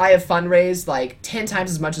 Band, I have fundraised, 10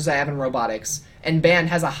 times as much as I have in robotics. And band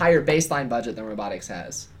has a higher baseline budget than robotics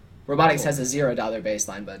has. Robotics has a $0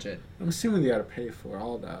 baseline budget. I'm assuming they gotta pay for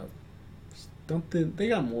all that. Don't they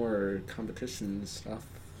got more competition stuff?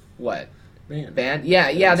 What? Band?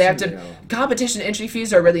 Yeah, they have to... Competition entry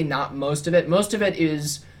fees are really not most of it. Most of it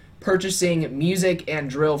is purchasing music and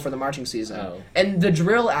drill for the marching season. Oh. And the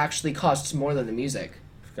drill actually costs more than the music.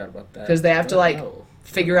 Forgot about that. Because they have to,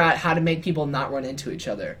 figure out how to make people not run into each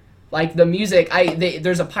other. The music,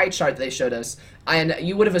 there's a pie chart they showed us, and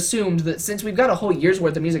you would have assumed that since we've got a whole year's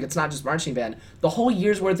worth of music, it's not just marching band, the whole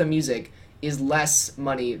year's worth of music is less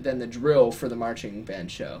money than the drill for the marching band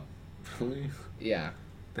show. Really? Yeah.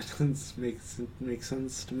 That doesn't make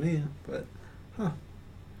sense to me, but, huh.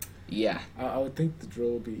 Yeah. I would think the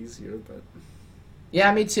drill would be easier, but...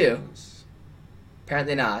 Yeah, me too.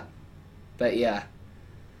 Apparently not. But yeah.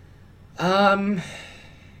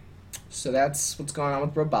 So that's what's going on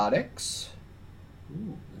with robotics.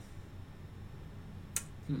 Ooh.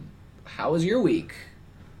 How was your week?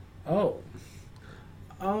 Oh.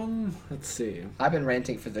 Let's see. I've been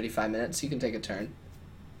ranting for 35 minutes, so you can take a turn.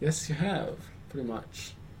 Yes, you have. Pretty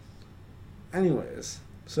much. Anyways,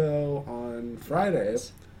 So on Friday,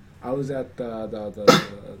 I was at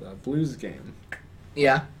the Blues game,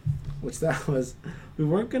 Yeah. which that was. We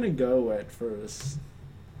weren't gonna go at first,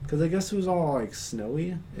 because I guess it was all like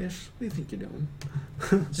snowy-ish. What do you think you're doing?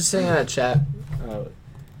 Just saying in a chat. Uh,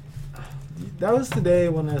 that was the day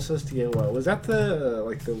when I was supposed to get what? Was that the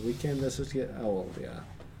like the weekend I was supposed to get? Oh well, yeah.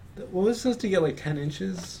 What was supposed to get like 10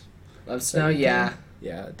 inches? Of snow, yeah.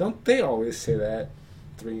 Yeah. Don't they always say that?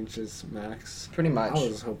 3 inches max. Pretty much. I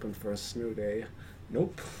was hoping for a snow day.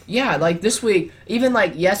 Nope. Yeah, like this week, even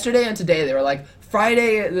like yesterday and today, they were like,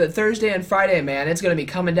 Thursday and Friday, man, it's going to be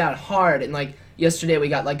coming down hard. And like yesterday, we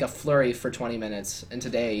got like a flurry for 20 minutes, and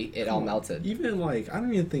today it all melted. Even like, I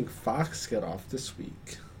don't even think Fox got off this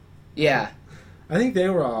week. Yeah. I think they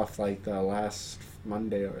were off like the last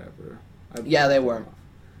Monday or whatever. Yeah, they were.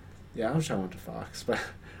 Yeah, I wish I went to Fox, but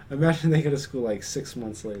I imagine they go to school like 6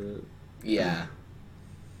 months later. Yeah.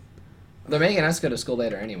 They're making us go to school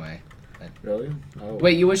later anyway. Really? Oh.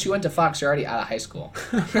 Wait, you wish you went to Fox? You're already out of high school.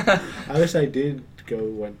 I wish I did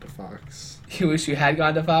went to Fox. You wish you had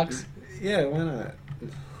gone to Fox? Yeah, why not?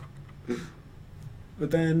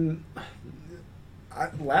 But then,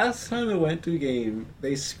 last time I went to a game,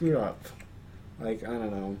 they screwed up. Like, I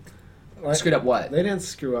don't know. Like, Screwed up what? They didn't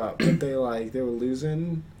screw up, but they were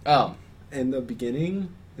losing Oh. in the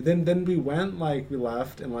beginning. And then we went, we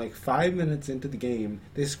left, and 5 minutes into the game,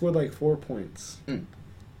 they scored 4 points. Mm.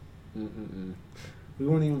 We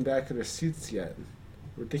weren't even back at our seats yet.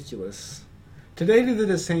 Ridiculous. Today they did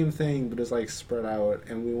the same thing, but it was spread out,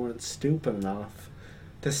 and we weren't stupid enough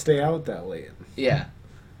to stay out that late. Yeah.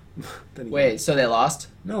 Then Wait, so they lost?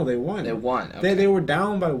 No, they won. They won. Okay. They were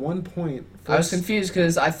down by 1 point. I was confused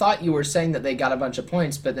because I thought you were saying that they got a bunch of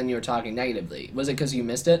points, but then you were talking negatively. Was it because you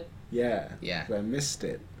missed it? Yeah. Yeah. But I missed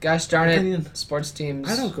it. Gosh darn it, sports teams.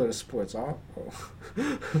 I don't go to sports often.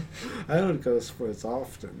 I don't go to sports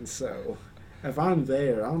often, so if I'm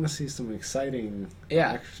there, I want to see some exciting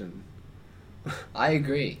action. I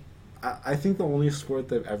agree. I think the only sport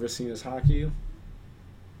they've ever seen is hockey.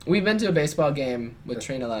 We've been to a baseball game with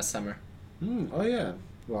Trina last summer. Oh, yeah.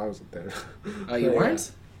 Well, I wasn't there. Oh, you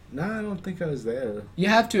weren't? No, I don't think I was there. You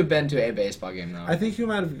have to have been to a baseball game, though. I think you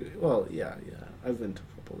might have... Well, yeah. I've been to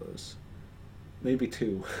a couple of those. Maybe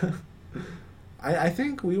 2. I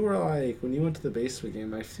think we were when you went to the baseball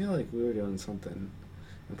game, I feel like we were doing something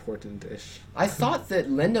important-ish. I thought that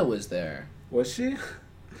Linda was there. Was she?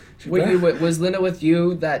 Was Linda with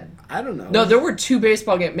you? I don't know. No, there were 2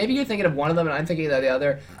 baseball games. Maybe you're thinking of one of them, and I'm thinking of the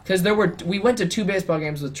other. Because we went to 2 baseball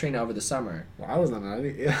games with Trina over the summer. Well, I wasn't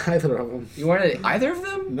at either of them. You weren't at either of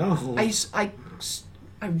them? No. I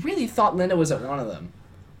really thought Linda was at one of them.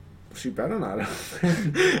 She better not have.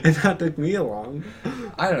 And not took me along.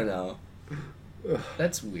 I don't know.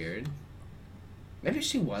 That's weird. Maybe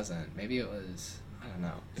she wasn't. Maybe it was. I don't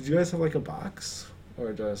know. Did you guys have a box?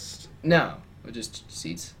 Or just... No. Just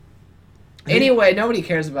seats. Anyway, nobody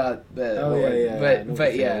cares about the. Oh, yeah.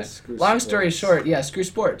 But yeah. Long story short, screw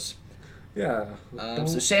sports. Yeah.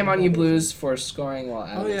 So shame on you, Blues, for scoring while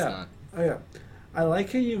Adam is not. Oh yeah. I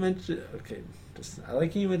like how you mentioned. Okay, I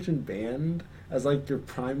like how you mentioned band as your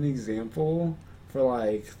prime example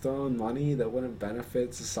for throwing money that wouldn't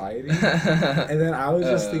benefit society. And then I was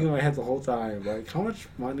just thinking in my head the whole time, how much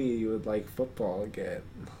money would football get?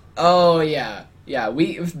 Oh yeah. Yeah,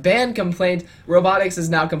 band complained. Robotics is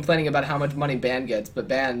now complaining about how much money band gets, but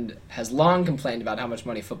band has long complained about how much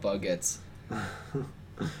money football gets.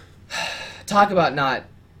 Talk about not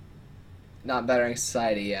bettering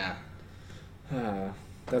society, yeah.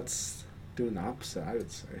 That's doing the opposite, I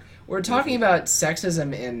would say. We're talking about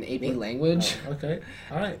sexism in AP language. Oh, okay,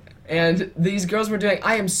 all right. And these girls were doing,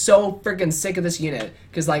 I am so freaking sick of this unit.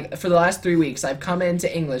 Because, for the last 3 weeks, I've come into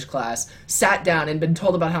English class, sat down, and been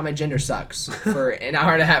told about how my gender sucks for an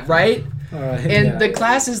hour and a half, right? And the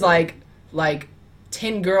class is like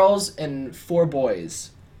 10 girls and 4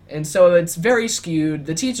 boys. And so it's very skewed.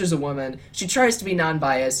 The teacher's a woman. She tries to be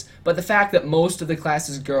non-biased, but the fact that most of the class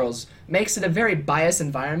is girls makes it a very biased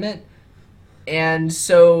environment. And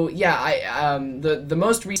so, the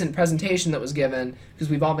most recent presentation that was given, because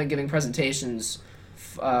we've all been giving presentations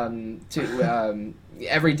to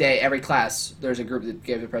every day, every class, there's a group that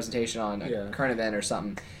gave a presentation on a current event or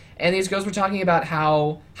something. And these girls were talking about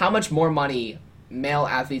how much more money male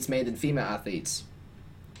athletes made than female athletes.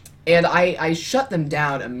 And I shut them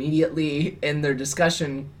down immediately in their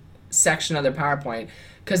discussion section of their PowerPoint,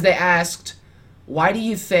 because they asked, why do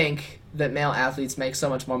you think that male athletes make so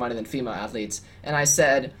much more money than female athletes? And I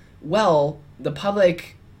said, well, the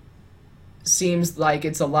public seems like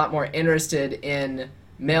it's a lot more interested in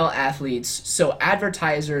male athletes, so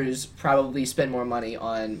advertisers probably spend more money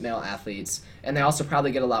on male athletes, and they also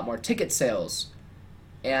probably get a lot more ticket sales.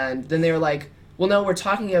 And then they were like, well, no, we're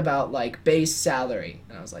talking about, like, base salary.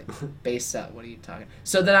 And I was like, base salary? What are you talking?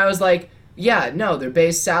 So then I was like, yeah, no, their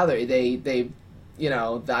base salary. They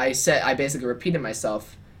I basically repeated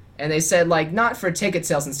myself. And they said, like, not for ticket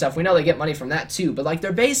sales and stuff. We know they get money from that, too. But, like,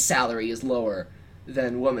 their base salary is lower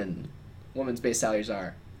than women's base salaries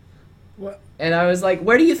are. What? And I was like,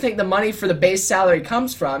 where do you think the money for the base salary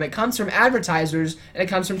comes from? It comes from advertisers, and it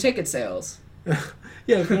comes from ticket sales.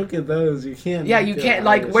 Yeah, if you look at those, you can't. Yeah, you can't,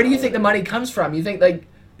 like, where do you think the money comes from? You think, like,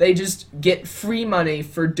 they just get free money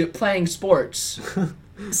for playing sports,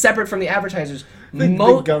 separate from the advertisers.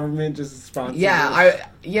 The government just sponsors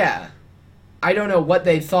Yeah, I don't know what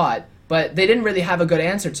they thought, but they didn't really have a good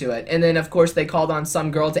answer to it. And then, of course, they called on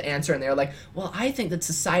some girl to answer, and they were like, well, I think that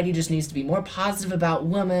society just needs to be more positive about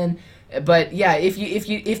women. But, yeah,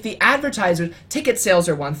 if the advertisers... Ticket sales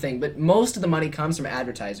are one thing, but most of the money comes from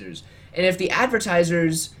advertisers. And if the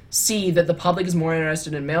advertisers see that the public is more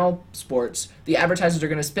interested in male sports, the advertisers are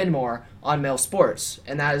going to spend more on male sports.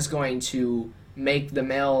 And that is going to make the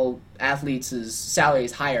male athletes'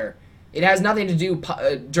 salaries higher. It has nothing to do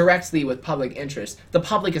directly with public interest. The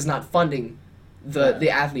public is not funding the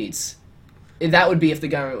athletes. That would be if the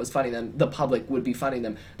government was funding them. The public would be funding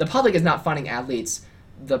them. The public is not funding athletes.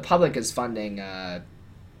 The public is funding, I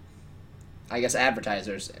guess,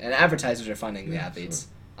 advertisers. And advertisers are funding the athletes. Sure.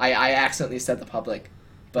 I accidentally said the public,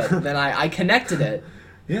 but then I connected it.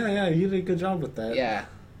 Yeah, you did a good job with that. Yeah.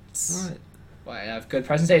 All right. Well, I have good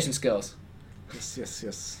presentation skills.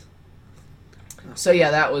 Yes. So yeah,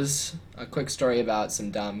 that was a quick story about some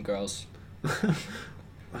dumb girls.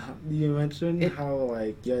 You mentioned how,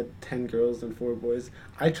 like, you had 10 girls and 4 boys.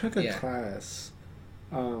 I took a class.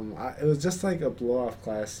 It was just like a blow-off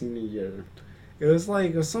class senior year. It was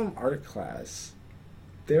some art class.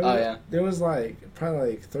 There was like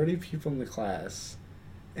probably like 30 people in the class,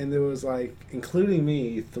 and there was, like, including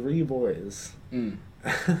me, 3 boys.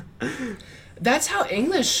 That's how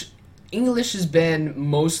English has been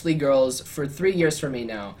mostly girls for 3 years for me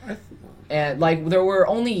now. And, like, there were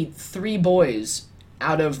only 3 boys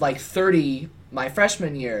out of, like, 30 my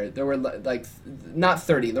freshman year. There were, like, not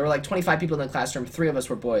 30. There were, like, 25 people in the classroom. 3 of us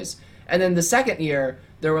were boys. And then the second year,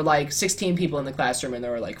 there were, like, 16 people in the classroom, and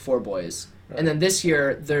there were, like, 4 boys. Right. And then this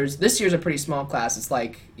year's a pretty small class. It's,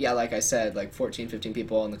 like, yeah, like I said, like, 14, 15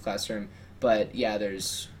 people in the classroom. But, yeah,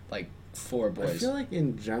 there's, like, 4 boys. I feel like,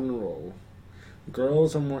 in general,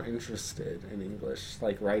 girls are more interested in English,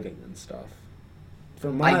 like writing and stuff.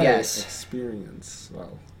 From my experience,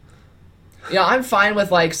 well. Yeah, I'm fine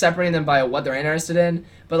with, like, separating them by what they're interested in,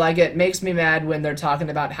 but, like, it makes me mad when they're talking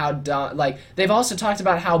about how dumb, like, they've also talked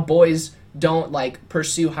about how boys don't, like,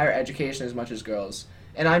 pursue higher education as much as girls.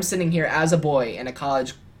 And I'm sitting here as a boy in a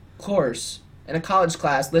college class,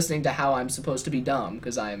 listening to how I'm supposed to be dumb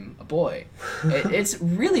because I'm a boy. It's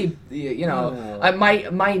really,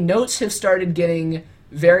 my notes have started getting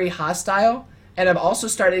very hostile, and I've also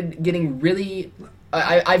started getting really...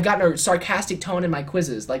 I've gotten a sarcastic tone in my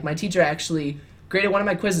quizzes. Like, my teacher actually graded one of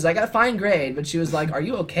my quizzes. I got a fine grade, but she was like, are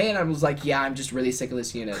you okay? And I was like, yeah, I'm just really sick of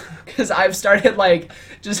this unit. Because I've started, like,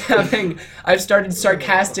 I've started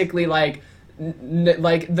sarcastically, like,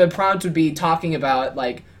 like, the prompt would be talking about,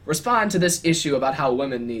 like, respond to this issue about how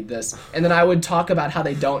women need this. And then I would talk about how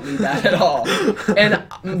they don't need that at all. And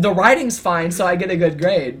the writing's fine, so I get a good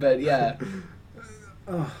grade, but yeah.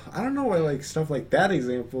 I don't know why, like, stuff like that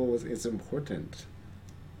example is important.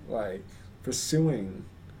 Like, pursuing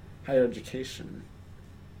higher education,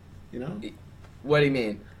 you know? What do you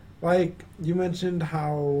mean? Like, you mentioned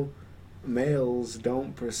how males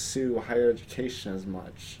don't pursue higher education as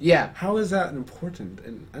much. Yeah. How is that important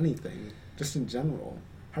in anything, just in general?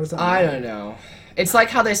 How does that I don't know. It's like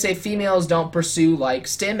how they say females don't pursue, like,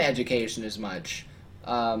 STEM education as much.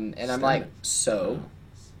 And STEM, I'm like, so?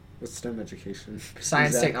 What's STEM education?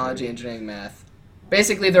 Science, technology, engineering, math.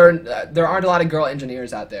 Basically, there aren't a lot of girl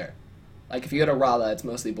engineers out there. Like, if you go to Raleigh, it's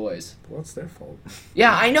mostly boys. What's their fault?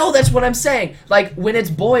 Yeah, I know, that's what I'm saying. Like, when it's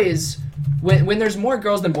boys, when there's more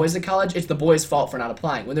girls than boys at college, it's the boys' fault for not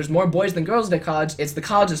applying. When there's more boys than girls at college, it's the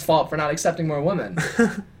college's fault for not accepting more women.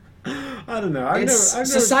 I don't know. It's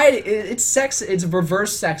reverse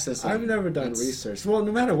sexism. I've never done research. Well,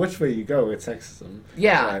 no matter which way you go, it's sexism.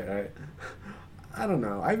 Yeah. Right. I don't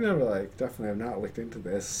know. I've never, definitely have not looked into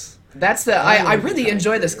this. That's I really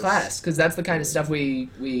enjoy this class, because that's the kind of stuff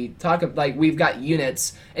we talk about. Like, we've got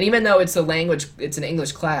units, and even though it's an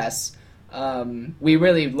English class, we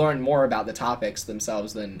really learn more about the topics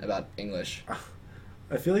themselves than about English.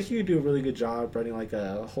 I feel like you could do a really good job writing like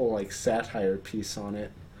a whole like satire piece on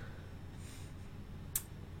it.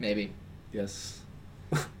 Maybe. Yes.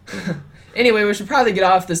 Anyway, we should probably get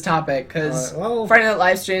off this topic because well, Friday Night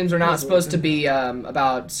live streams are not supposed to be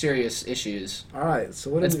about serious issues. All right, so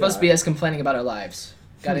what? It's supposed to be us complaining about our lives.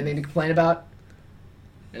 Got anything to complain about?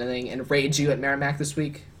 Anything enrage you at Merrimack this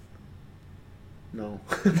week? No.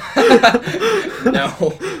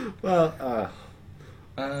 No. Well,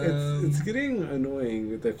 it's getting annoying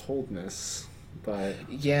with the coldness, but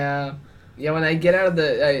yeah. When I get out of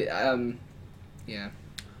the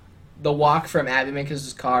the walk from Abby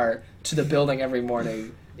Minkus' car to the building every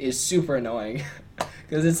morning is super annoying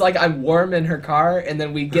because it's like I'm warm in her car, and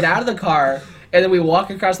then we get out of the car, and then we walk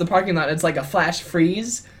across the parking lot, and it's like a flash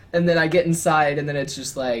freeze, and then I get inside, and then it's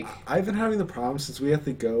just like... I've been having the problem since we have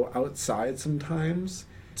to go outside sometimes.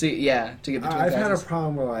 To get between I've had a classes.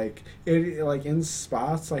 problem where like it like in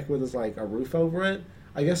spots like where there's like a roof over it.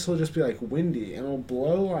 I guess it'll just be like windy and it'll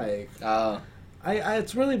blow like. Oh. I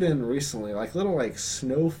it's really been recently like little like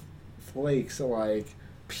snowflakes that like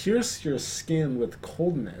pierce your skin with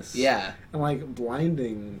coldness. Yeah. And like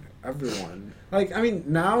blinding everyone. Like I mean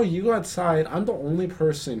now you go outside. I'm the only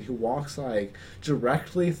person who walks like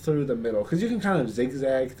directly through the middle because you can kind of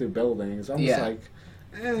zigzag through buildings. I'm just like.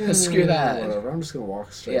 Screw that. Whatever. I'm just gonna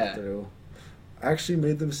walk straight through. I actually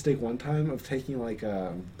made the mistake one time of taking like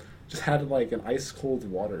just had like an ice cold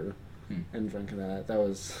water and drinking that. That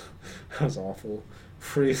was awful.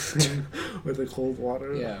 Freezing with the cold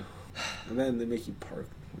water. Yeah. And then they make you park.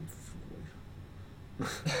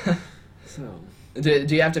 So. Do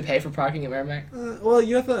you have to pay for parking at Merrimack? Well,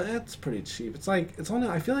 you have to. That's pretty cheap. It's like it's only.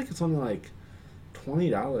 I feel like it's only like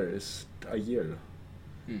 $20 a year.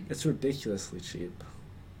 It's ridiculously cheap.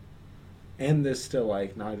 And they're still,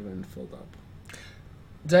 like, not even filled up.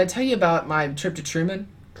 Did I tell you about my trip to Truman?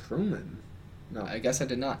 Truman? No. I guess I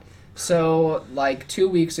did not. So, like, 2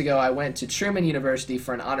 weeks ago, I went to Truman University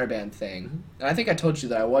for an honor band thing. Mm-hmm. And I think I told you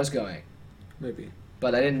that I was going. Maybe.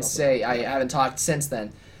 But I didn't say, I haven't talked since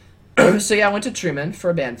then. So, yeah, I went to Truman for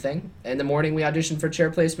a band thing. In the morning, we auditioned for chair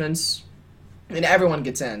placements. And everyone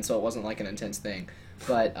gets in, so it wasn't, like, an intense thing.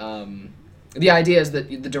 But, the idea is that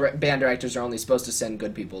the band directors are only supposed to send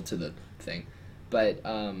good people to the thing. But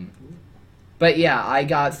yeah, I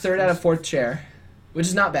got third out of fourth chair, which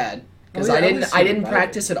is not bad because I didn't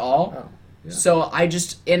practice at all. Oh, yeah. So I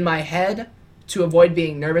just in my head, to avoid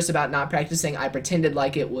being nervous about not practicing, I pretended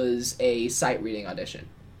like it was a sight reading audition.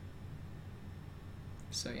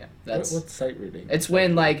 So yeah, that's what's sight reading? It's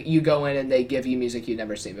when like you go in and they give you music you've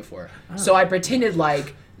never seen before. Oh. So I pretended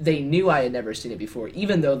like they knew I had never seen it before,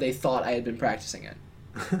 even though they thought I had been practicing it.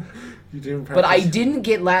 You didn't practice. But I didn't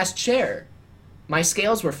get last chair. My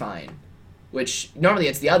scales were fine, which normally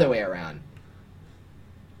it's the other way around.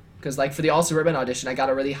 Because like for the All Suburban audition, I got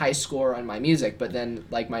a really high score on my music, but then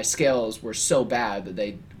like my scales were so bad that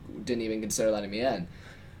they didn't even consider letting me in.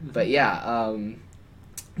 But yeah,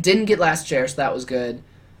 didn't get last chair, so that was good.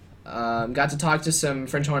 Got to talk to some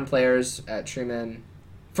French horn players at Truman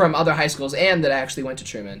from other high schools and that actually went to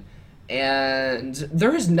Truman. And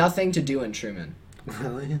there is nothing to do in Truman.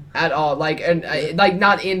 Really? At all. Like, and like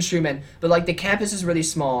not in Truman, but like the campus is really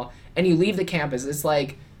small, and you leave the campus, it's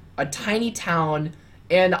like a tiny town,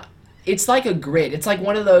 and it's like a grid. It's like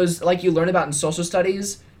one of those, like you learn about in social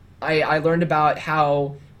studies. I learned about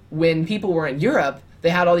how when people were in Europe,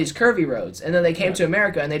 they had all these curvy roads, and then they came to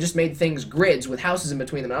America, and they just made things grids with houses in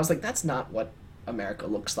between them. And I was like, that's not what America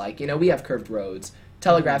looks like. You know, we have curved roads.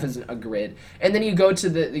 Telegraph isn't a grid. And then you go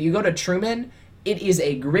to Truman, it is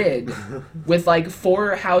a grid with like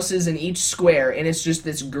 4 houses in each square, and it's just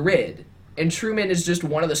this grid. And Truman is just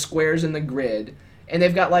one of the squares in the grid. And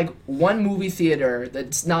they've got like one movie theater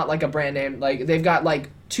that's not like a brand name. Like they've got like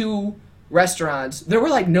 2 restaurants. There were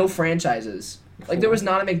like no franchises. Like there was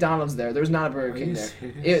not a McDonald's there. There was not a Burger King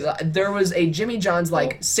there. There was a Jimmy John's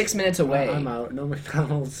like 6 minutes away. I'm out. No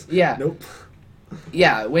McDonald's. Yeah. Nope.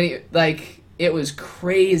 Yeah. It was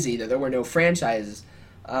crazy that there were no franchises.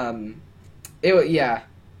 Not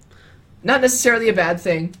necessarily a bad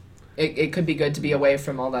thing. It could be good to be away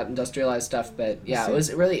from all that industrialized stuff, but yeah, it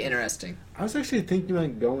was really interesting. I was actually thinking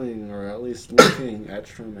about going, or at least looking at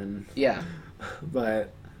Truman. Yeah.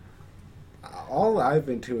 But all I've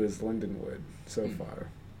been to is Lindenwood so far.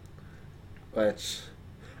 Which,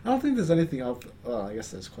 I don't think there's anything up, well, I guess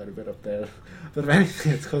there's quite a bit up there. But if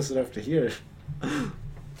anything, it's close enough to here.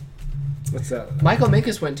 What's that? Michael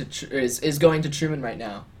Minkus is going to Truman right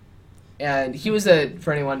now. And he was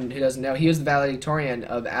for anyone who doesn't know, he was the valedictorian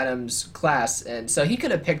of Adam's class, and so he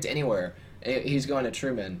could have picked anywhere. He's going to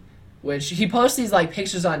Truman. which he posts these like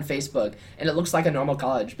pictures on Facebook, and it looks like a normal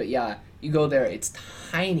college. But yeah, you go there, it's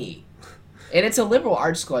tiny, and it's a liberal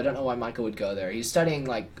arts school. I don't know why Michael would go there. He's studying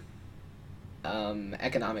like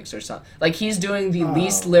economics or something. Like he's doing the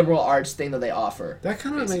least liberal arts thing that they offer. That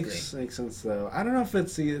kind of makes sense though. I don't know if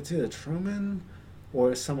it's either Truman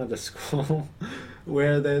or some of the school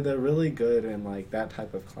where they're really good in like that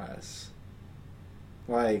type of class,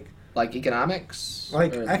 like economics,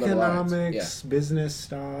 like economics, business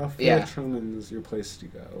stuff. Yeah, Truman's your place to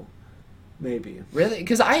go. Maybe. Really?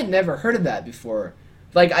 Because I had never heard of that before.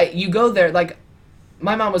 Like, you go there, like,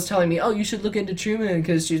 my mom was telling me, oh, you should look into Truman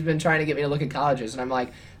because she's been trying to get me to look at colleges. And I'm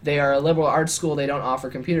like, they are a liberal arts school. They don't offer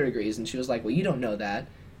computer degrees. And she was like, well, you don't know that.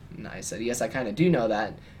 And I said, yes, I kind of do know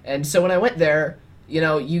that. And so when I went there, you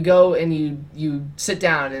know, you go and you sit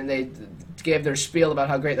down and they gave their spiel about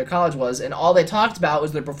how great their college was. And all they talked about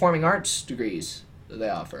was their performing arts degrees that they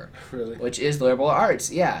offer. Really? Which is liberal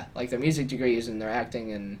arts, yeah. Like their music degrees and their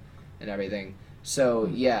acting and everything. So,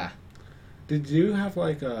 yeah. Did you have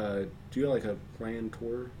like a grand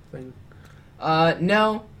tour thing?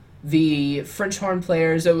 No. The French horn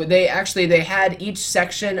players, they had each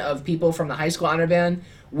section of people from the high school honor band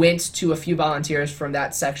went to a few volunteers from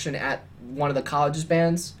that section at one of the college's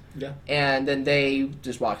bands. Yeah. And then they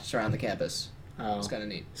just walked us around the campus. Oh. It's kind of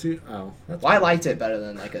neat. That's I liked it better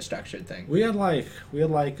than like a structured thing. We had like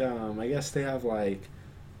I guess they have like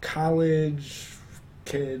college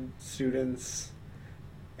students,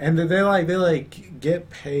 and they get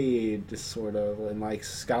paid sort of in like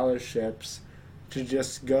scholarships to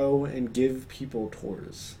just go and give people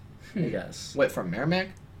tours. I guess. Wait, from Merrimack?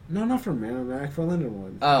 No, not from Merrimack, from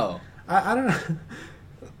Lindenwood. Oh. I don't know.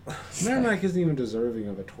 Merrimack isn't even deserving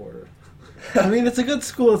of a tour. I mean, it's a good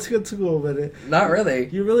school, but not really.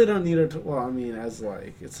 You really don't need it. Well, I mean, as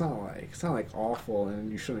like it's not like awful,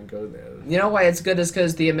 and you shouldn't go there. You know why it's good is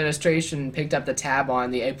because the administration picked up the tab on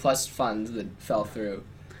the A+ fund that fell through.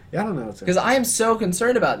 Yeah, I don't know. Because I am so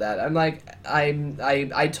concerned about that. I'm like,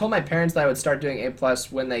 I told my parents that I would start doing A+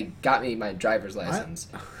 when they got me my driver's license.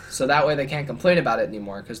 So that way they can't complain about it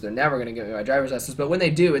anymore because they're never going to give me my driver's license. But when they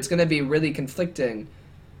do, it's going to be really conflicting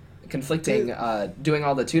doing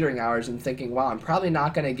all the tutoring hours and thinking, wow, I'm probably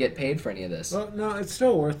not going to get paid for any of this. Well, no, it's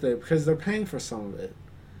still worth it because they're paying for some of it.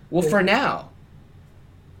 Well, for now.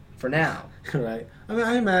 Right. I mean,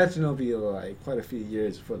 I imagine it'll be like quite a few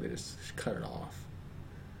years before they just cut it off.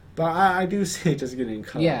 But I do see it just getting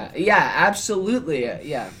cut off. Yeah, absolutely,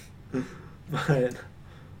 yeah. But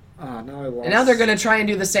now I lost. And now they're going to try and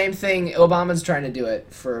do the same thing. Obama's trying to do it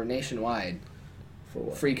for nationwide. For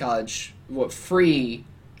what? Free college. Free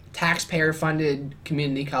taxpayer-funded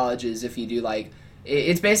community colleges if you do, like...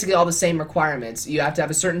 It's basically all the same requirements. You have to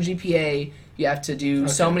have a certain GPA. You have to do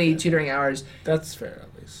so many tutoring hours. That's fair,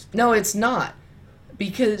 at least. No, it's not.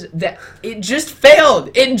 Because it just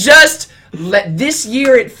failed. This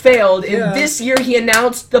year it failed, and this year he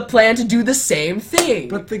announced the plan to do the same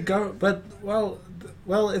thing.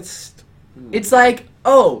 It's like,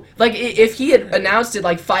 if he had announced it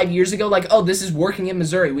like 5 years ago, like, oh, this is working in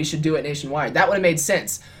Missouri, we should do it nationwide. That would have made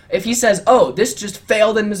sense. If he says, oh, this just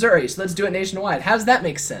failed in Missouri, so let's do it nationwide. How does that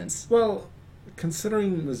make sense? Well,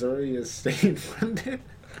 considering Missouri is state-funded,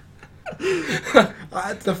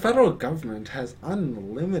 the federal government has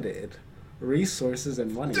unlimited resources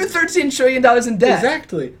and money. They're $13 trillion in debt.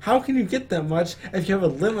 Exactly. How can you get that much if you have a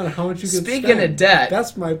limit on how much you can spend? Speaking of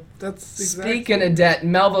debt. Speaking of debt,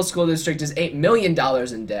 Melville School District is $8 million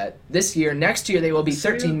in debt. This year, next year, they will be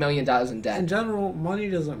 $13 million in debt. In general, money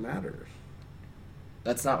doesn't matter.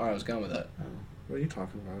 That's not where I was going with it. Oh. What are you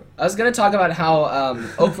talking about? I was going to talk about how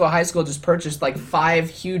Oakville High School just purchased like 5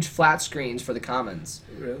 huge flat screens for the Commons.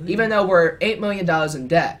 Really? Even though we're $8 million in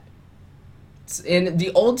debt. And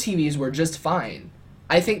the old TVs were just fine.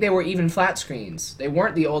 I think they were even flat screens. They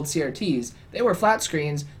weren't the old CRTs. They were flat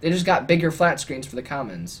screens. They just got bigger flat screens for the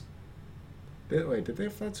Commons. Wait, did they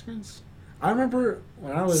have flat screens? I remember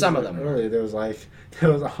when I was some of them early, there was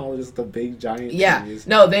all just the big giant TVs.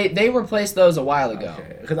 No, they replaced those a while ago.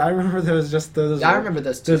 Okay, because I remember there was just those. I remember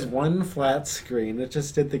those too. There's one flat screen that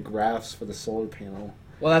just did the graphs for the solar panel.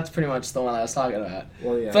 Well, that's pretty much the one I was talking about.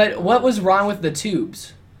 Well, yeah. But what was wrong with the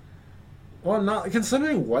tubes? Well, not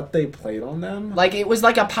considering what they played on them. Like, it was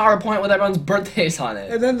like a PowerPoint with everyone's birthdays on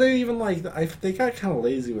it. And then they even, they got kind of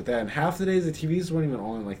lazy with that. And half the days the TVs weren't even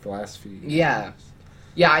on, the last few years. Yeah.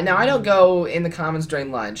 Yeah, now I don't go in the Commons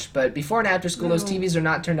during lunch, but before and after school, those TVs are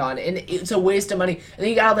not turned on, and it's a waste of money. And then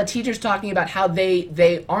you got all the teachers talking about how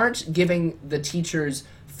they aren't giving the teachers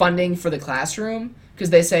funding for the classroom, because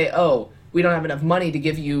they say, oh, we don't have enough money to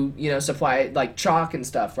give you, supply, like, chalk and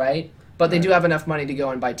stuff, right? But they do have enough money to go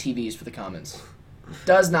and buy TVs for the Commons.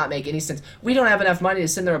 Does not make any sense. We don't have enough money to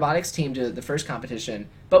send the robotics team to the first competition,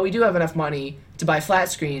 but we do have enough money to buy flat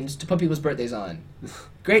screens to put people's birthdays on.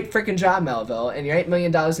 Great freaking job, Melville, and you're $8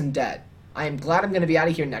 million in debt. I am glad I'm going to be out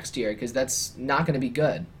of here next year, because that's not going to be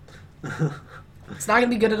good. It's not going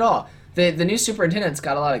to be good at all. The new superintendent's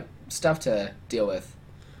got a lot of stuff to deal with.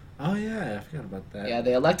 Oh, yeah, I forgot about that. Yeah,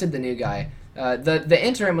 they elected the new guy. The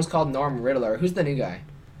interim was called Norm Riddler. Who's the new guy?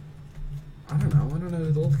 I don't know. I don't know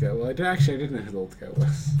who the old guy was. I didn't know who the old guy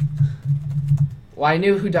was. Well, I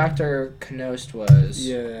knew who Dr. Knost was.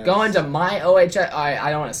 Yeah. Going to my OHS...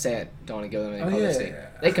 I don't want to say it. Don't want to give them any publicity. Yeah.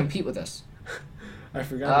 They compete with us. I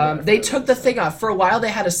forgot. They took the thing off. For a while, they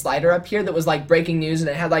had a slider up here that was like breaking news, and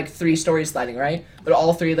it had like 3 stories sliding, right? But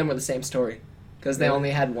all 3 of them were the same story. Because they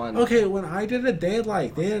only had one. Okay, when I did it, they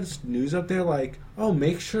had news up there like, oh,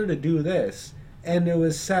 make sure to do this. And it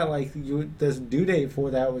was set like, the due date for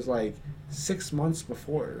that was like 6 months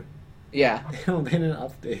before. Yeah. They didn't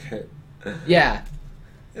update it. Yeah.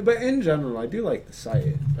 But in general, I do like the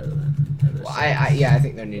site better than other sites. I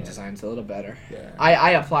think their new design's a little better. Yeah.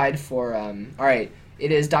 I applied for, alright,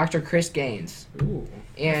 it is Dr. Chris Gaines. Ooh.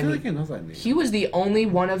 And I feel like I know that name. he was the only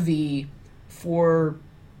one of the 4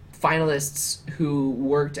 finalists who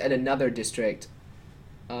worked at another district.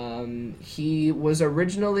 He was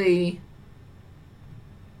originally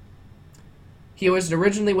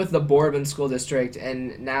with the Bourbon School District,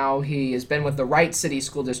 and now he has been with the Wright City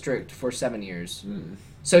School District for 7 years.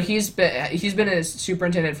 So he's been a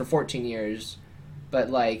superintendent for 14 years, but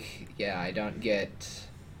like, yeah, I don't get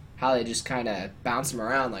how they just kind of bounce him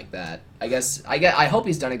around like that. I hope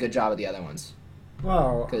he's done a good job of the other ones.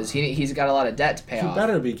 Well, because he's got a lot of debt to pay off. He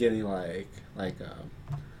better be getting like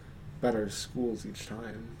better schools each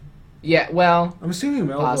time. Yeah, well, I'm assuming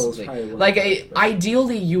Melville's probably like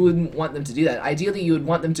ideally you wouldn't want them to do that. Ideally, you would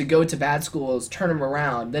want them to go to bad schools, turn them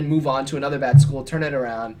around, then move on to another bad school, turn it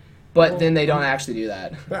around. But then they don't actually do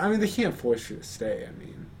that. But I mean, they can't force you to stay. I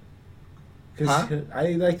mean,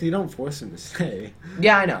 because they don't force him to stay.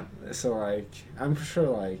 Yeah, I know. So like, I'm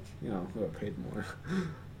sure he'll get paid more.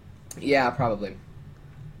 Yeah, probably.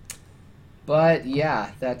 But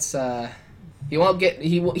yeah, that's he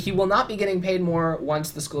will not be getting paid more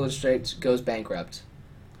once the school district goes bankrupt.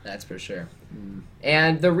 That's for sure.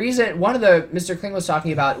 And the reason Mr. Kling was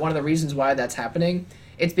talking about one of the reasons why that's happening,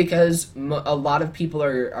 it's because a lot of people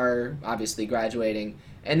are obviously graduating,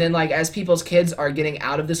 and then like as people's kids are getting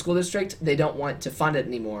out of the school district, they don't want to fund it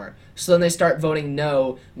anymore. So then they start voting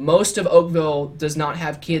no. Most of Oakville does not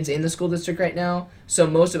have kids in the school district right now, so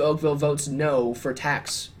most of Oakville votes no for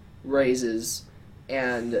tax raises,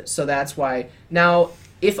 and so that's why. Now,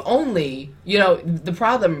 if only, the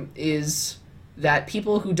problem is that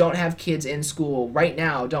people who don't have kids in school right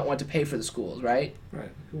now don't want to pay for the schools, right?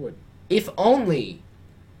 Right. Who would? If only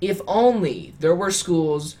there were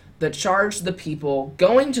schools that charged the people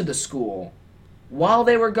going to the school while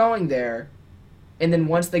they were going there, and then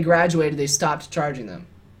once they graduated, they stopped charging them.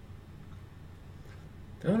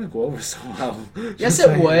 That wouldn't go over so well. Yes,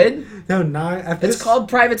 it would. No, not. It's called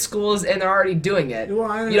private schools, and they're already doing it.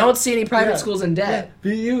 Well, you don't see any private schools in debt. Yeah.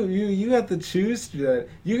 But you have to choose to do that.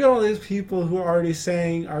 You got all these people who are already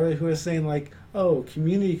saying, like, oh,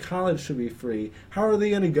 community college should be free. How are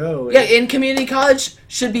they going to go? Yeah, and community college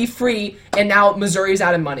should be free, and now Missouri's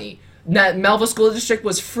out of money. Melville School District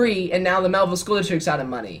was free, and now the Melville School District's out of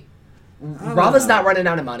money. Rolla's not running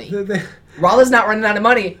out of money. Rolla's not running out of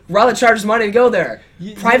money. Rolla charges money to go there.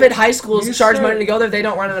 Private high schools charge money to go there. They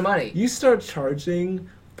don't run out of money. You start charging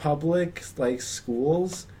public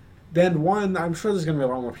schools, then I'm sure there's going to be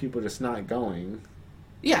a lot more people just not going.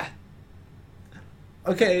 Yeah.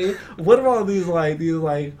 Okay, what about these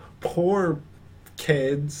poor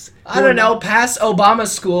kids? I don't know. Pass Obama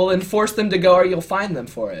school and force them to go, or you'll fine them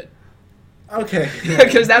for it. Okay.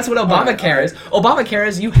 Because that's what Obamacare is. Obamacare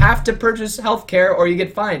is you have to purchase health care or you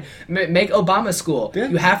get fined. Make Obama school.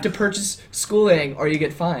 You have to purchase schooling or you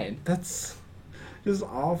get fined. That's just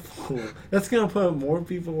awful. That's going to put more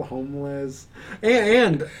people homeless.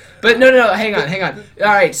 But no, hang on. All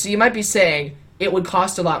right, so you might be saying it would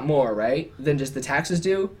cost a lot more, right, than just the taxes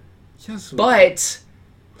do? Yes. But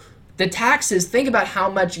the taxes, think about how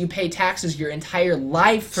much you pay taxes your entire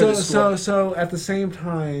life for the school. So at the same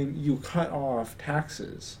time, you cut off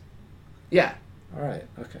taxes. Yeah. All right.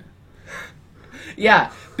 Okay.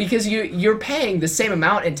 Yeah, because you're paying the same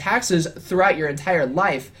amount in taxes throughout your entire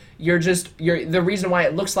life. The reason why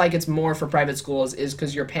it looks like it's more for private schools is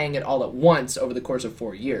because you're paying it all at once over the course of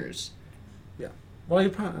 4 years. Yeah. Well,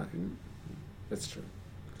 that's true.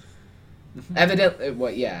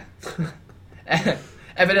 Evidently, yeah.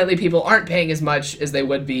 Evidently, people aren't paying as much as they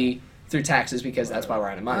would be through taxes because that's why we're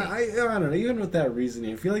out of money. I don't know. Even with that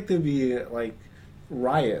reasoning, I feel like there'd be like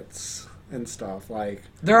riots and stuff. Like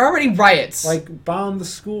there are already riots. Like bomb the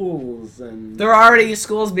schools and. There are already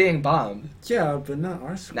schools being bombed. Yeah, but not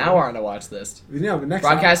our school. Now we're on a watch list. Yeah, but next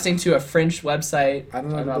broadcasting to a French website. I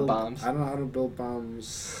don't know how to build bombs. I don't know how to build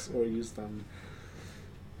bombs or use them.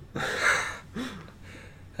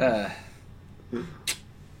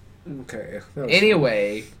 Okay.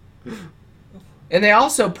 Anyway, and they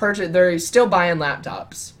also they're still buying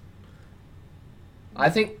laptops.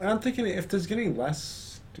 I'm thinking if there's getting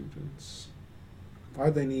less students, why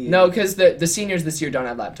do they need? No, because the seniors this year don't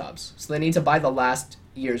have laptops, so they need to buy the last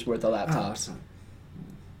year's worth of laptops.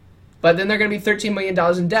 But then they're going to be $13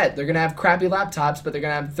 million in debt. They're going to have crappy laptops, but they're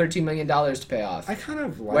going to have $13 million to pay off.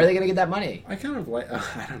 Where are they going to get that money? I kind of like.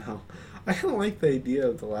 I don't know. I kind of like the idea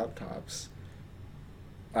of the laptops.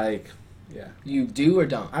 Like, yeah. You do or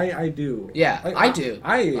don't? I do. Yeah, like, I do.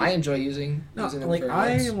 I enjoy using them like for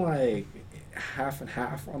I'm like half and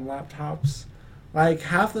half on laptops. Like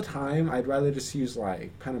half the time, I'd rather just use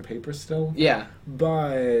like pen and paper still. Yeah.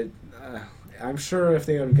 But I'm sure if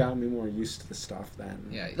they would have gotten me more used to the stuff, then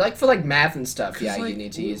yeah, like for like math and stuff, yeah, like, you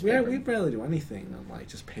need to use paper. We barely do anything on like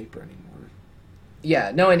just paper anymore.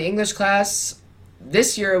 Yeah, no, in English class,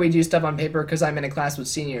 this year we do stuff on paper because I'm in a class with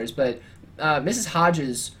seniors, but Mrs.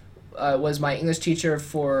 Hodges was my English teacher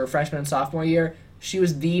for freshman and sophomore year. She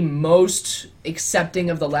was the most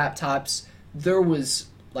accepting of the laptops. There was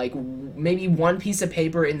like maybe one piece of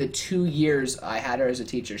paper in the 2 years I had her as a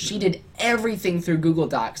teacher. She did everything through Google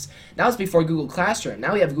Docs. That was before Google Classroom.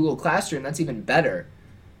 Now we have Google Classroom. That's even better.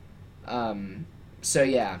 So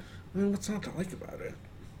yeah. I mean, what's not to like about it?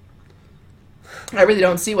 I really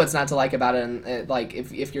don't see what's not to like about it. And like,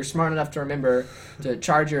 if you're smart enough to remember to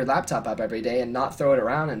charge your laptop up every day and not throw it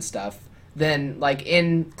around and stuff, then like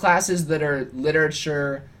in classes that are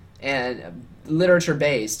literature and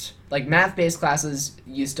literature-based, like math-based classes,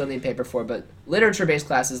 you still need paper for, but literature-based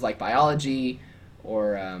classes like biology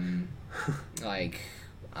or like,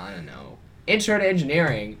 I don't know, intro to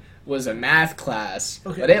engineering was a math class,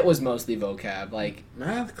 but it was mostly vocab. Like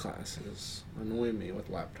math classes annoy me with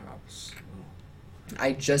laptops.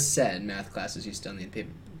 I just said math classes you still need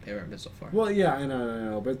paper and pencil for. Well, yeah, I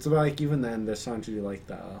know, but it's like even then they're starting to do like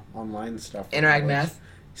the online stuff. Interact math?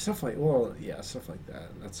 Stuff like, stuff like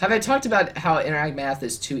that. Have I talked about how Interact Math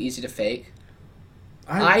is too easy to fake?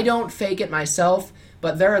 I don't fake it myself,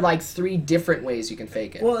 but there are like 3 different ways you can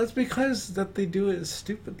fake it. Well, it's because that they do it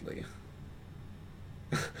stupidly.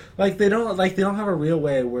 They don't have a real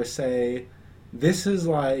way where say, this is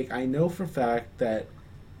like, I know for a fact that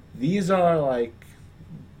these are like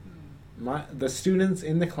the students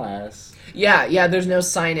in the class. Yeah, there's no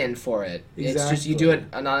sign-in for it. Exactly. It's just you do it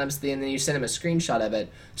anonymously and then you send them a screenshot of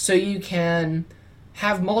it. So you can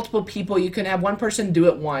have multiple people. You can have one person do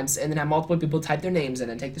it once and then have multiple people type their names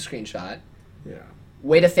in and take the screenshot. Yeah.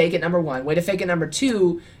 Way to fake it, number 1. Way to fake it, number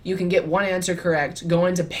 2, you can get one answer correct, go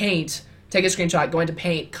into Paint, take a screenshot, go into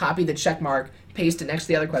Paint, copy the check mark, paste it next to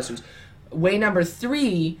the other questions. Way number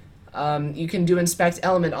 3, you can do Inspect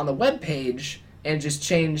Element on the web page and just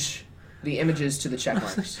change the images to the check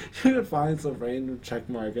marks. You could find some random check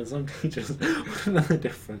mark and some teachers with another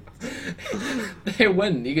difference. They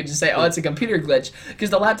wouldn't. You could just say, oh, it's a computer glitch,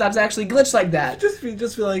 because the laptop's actually glitched like that. Just be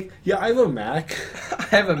like, yeah, I have a Mac.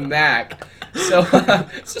 I have a Mac. So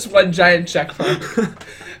it's just one giant check mark.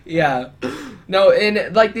 Yeah. No,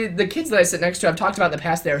 and like the kids that I sit next to, I've talked about in the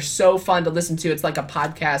past, they're so fun to listen to. It's like a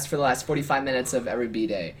podcast for the last 45 minutes of every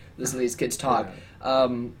B-Day. Listen to these kids talk.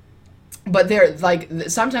 Yeah. But they're like,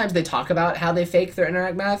 sometimes they talk about how they fake their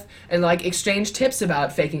Interact Math and like exchange tips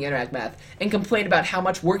about faking Interact Math and complain about how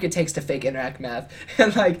much work it takes to fake Interact Math.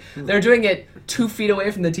 And like, they're doing it 2 feet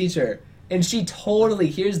away from the teacher and she totally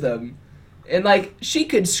hears them. And like, she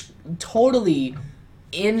could totally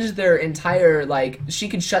end their entire, like, she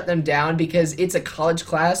could shut them down because it's a college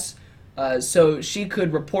class. So she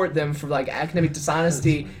could report them for like academic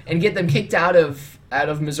dishonesty and get them kicked out of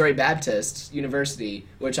Missouri Baptist University,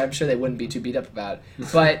 which I'm sure they wouldn't be too beat up about.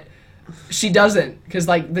 But she doesn't, because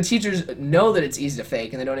like the teachers know that it's easy to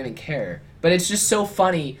fake and they don't even care. But it's just so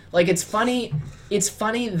funny. Like it's funny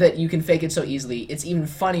that you can fake it so easily. It's even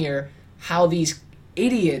funnier how these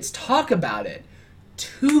idiots talk about it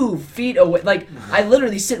 2 feet away. Like I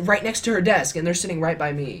literally sit right next to her desk and they're sitting right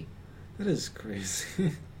by me. That is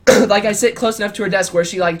crazy. Like I sit close enough to her desk where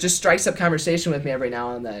she like just strikes up conversation with me every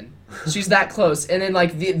now and then. She's that close, and then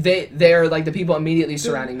like they're like the people immediately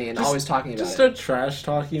surrounding me and always talking about it. Just start trash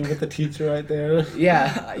talking with the teacher right there.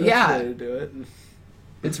 Yeah, That's yeah. the way to do it.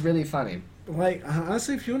 It's really funny. like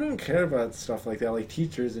honestly, people don't care about stuff like that, like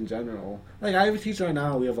teachers in general. Like I have a teacher right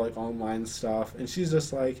now, we have like online stuff, and she's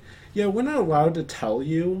just like, yeah, we're not allowed to tell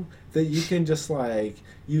you that you can just like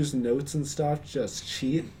use notes and stuff, just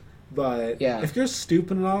cheat. But Yeah. if you're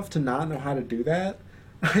stupid enough to not know how to do that,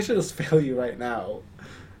 I should just fail you right now.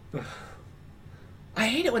 I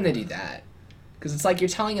hate it when they do that. Because it's like you're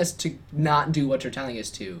telling us to not do what you're telling us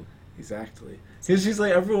to. Exactly. Because she's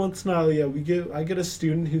like, every once in a while, yeah, I get a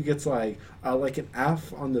student who gets like an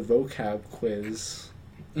F on the vocab quiz.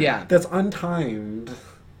 Yeah. That's untimed.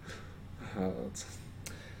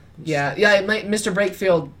 Yeah, Mr.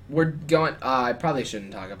 Brakefield, we're going... I probably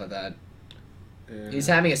shouldn't talk about that. Yeah. He's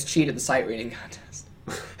having us cheat at the sight reading contest.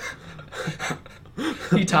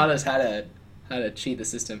 He taught us how to cheat the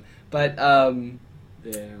system. But, yeah,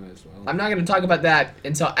 might as well. I'm not going to talk about that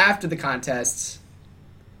until after the contests.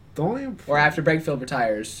 The only Or after Brakefield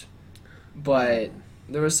retires. But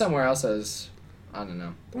there was somewhere else I don't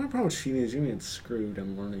know. The only problem with cheating is you get screwed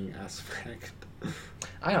in learning aspect.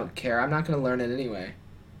 I don't care. I'm not going to learn it anyway.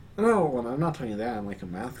 No, well, I'm not talking that in like a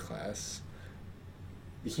math class.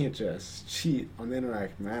 You can't just cheat on the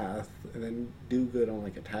interact math and then do good on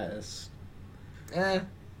like a test.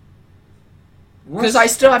 Because I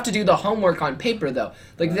still have to do the homework on paper, though.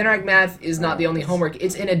 Like, the interact math is not the only homework.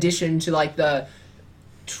 It's in addition to, like, the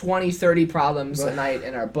 20, 30 problems a night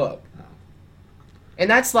in our book. And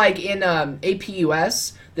that's like in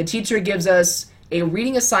APUS, the teacher gives us a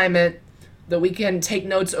reading assignment that we can take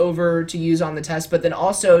notes over to use on the test, but then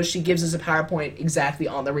also she gives us a PowerPoint exactly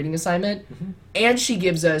on the reading assignment, and she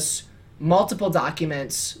gives us multiple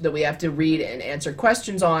documents that we have to read and answer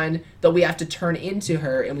questions on that we have to turn into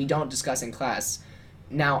her and we don't discuss in class.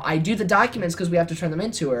 Now, I do the documents because we have to turn them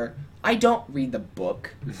into her. I don't read the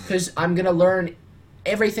book because I'm going to learn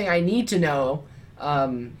everything I need to know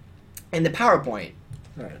in the PowerPoint.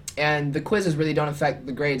 Right. And the quizzes really don't affect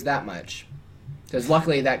the grades that much. Because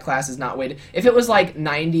luckily that class is not weighted. If it was like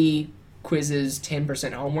 90 quizzes,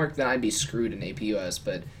 10% homework, then I'd be screwed in APUS.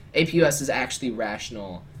 But APUS is actually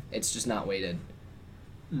rational. It's just not weighted.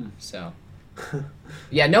 So,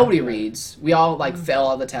 yeah, nobody reads. We all like fail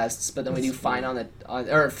all the tests, but then we do fine on the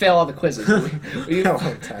or fail all the quizzes. we do,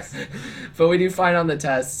 but we do fine on the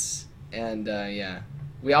tests, and yeah,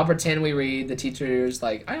 we all pretend we read. The teacher's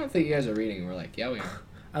like, I don't think you guys are reading. We're like, yeah, we are.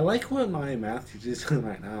 I like what my math teacher's doing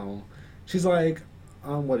right now. She's like,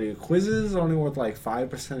 what are your quizzes only worth like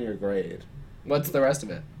 5% of your grade? What's the rest of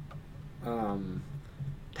it?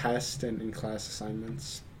 Test and in-class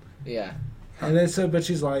assignments. Yeah. And then so, but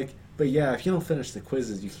she's like, but yeah, if you don't finish the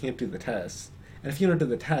quizzes, you can't do the test. And if you don't do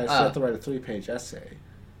the test, you have to write a 3-page essay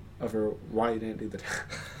over why you didn't do the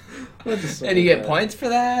test. And you get points for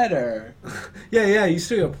that, or? Yeah, you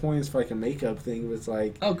still get points for like a makeup thing, but it's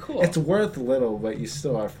like, oh, cool. It's worth little, but you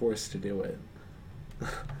still are forced to do it.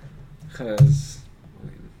 Because, I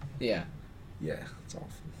mean, yeah, it's awful.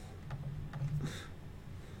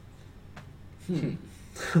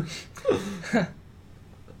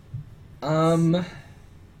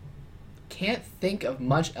 Can't think of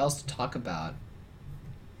much else to talk about.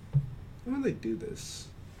 Why do they do this?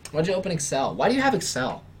 Why'd you open Excel? Why do you have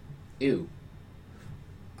Excel? Ew.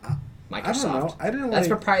 Microsoft. I don't know. I didn't. That's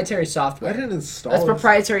proprietary software. I didn't install. That's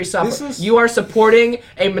proprietary software. Was... You are supporting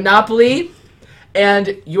a monopoly,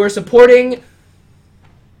 and you are supporting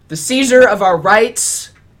the seizure of our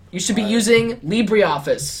rights. You should be using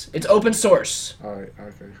LibreOffice. It's open source. All right.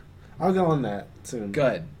 Okay. I'll go on that soon.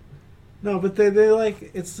 Good. No, but they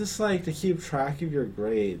like, it's just like to keep track of your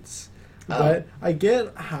grades. But I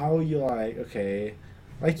get how you like, okay,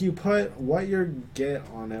 like you put what you get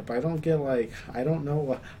on it, but I don't get like, I don't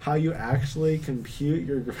know how you actually compute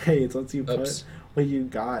your grades once you put what you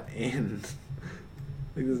got in.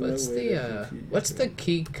 Like, what's the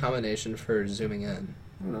key combination for zooming in?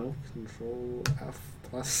 I don't know, Control F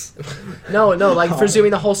plus. No, like for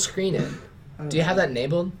zooming the whole screen in. Do you have that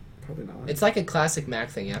enabled? Probably not. It's like a classic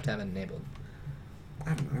Mac thing. You have to have it enabled.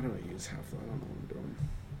 I don't use half that. I don't know what I'm doing.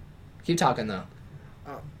 Keep talking, though.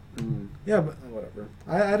 Yeah, but whatever.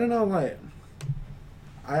 I don't know, like...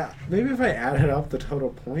 maybe if I added up the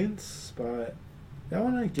total points, but... That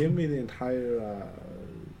wouldn't give me the entire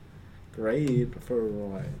grade for,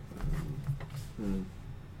 like...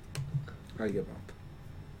 I give up.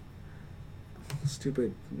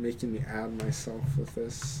 Stupid making me add myself with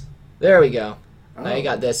this. There we go. Now you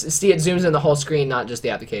got this. See, it zooms in the whole screen, not just the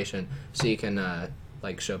application, so you can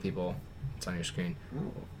like show people it's on your screen.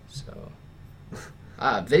 So,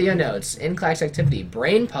 video notes, in-class activity,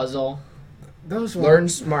 brain puzzle. Those learn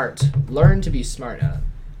smart. Learn to be smart at it.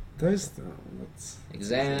 That's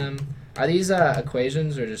exam. Are these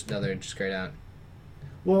equations or just no? They're just grayed out.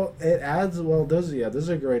 Well, it adds. Well, those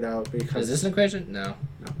are grayed out because Is this an equation? No.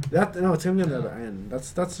 no, it's gonna be on the other end.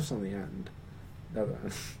 That's just on the end. The other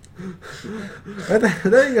end.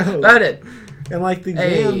 There you go. Got it. And like the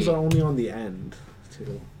Hey. exams are only on the end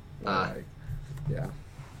too. Ah. Like, yeah.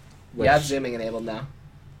 You have zooming enabled now.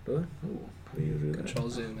 Really? Ooh, how do you do that? Control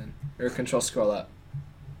zoom in. Or control scroll up.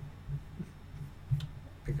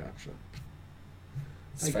 I gotcha.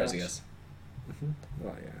 As far as it goes.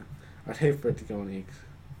 Well, yeah. I'd hate for it to go any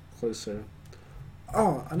closer.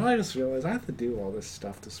 Oh, and I just realized I have to do all this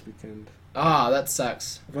stuff this weekend. Ah, that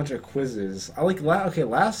sucks. A bunch of quizzes. I like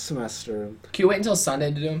last semester. Can you wait until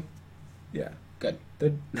Sunday to do them? Yeah. Good.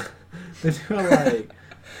 They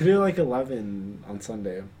do like 11 on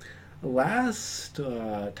Sunday. Last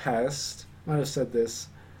test, I might have said this.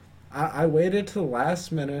 I waited to the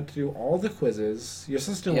last minute to do all the quizzes. You're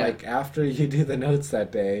supposed to like after you do the notes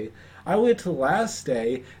that day. I waited till the last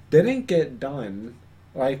day, didn't get done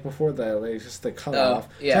like before just the cutoff.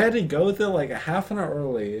 Yeah. So I had to go there like a half an hour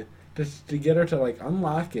early to get her to like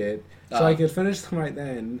unlock it so I could finish them right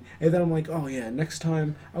then. And then I'm like, oh yeah, next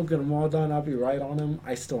time I'll get them all done. I'll be right on them.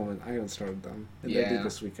 I haven't started them. And they did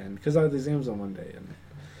this weekend because I had the exams on Monday and.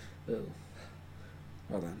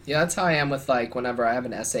 Well then. Yeah, that's how I am with like whenever I have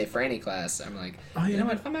an essay for any class. I'm like, you know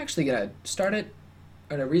what? I'm actually gonna start it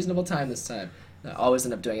at a reasonable time this time. And I always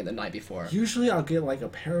end up doing it the night before. Usually I'll get like a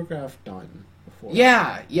paragraph done before.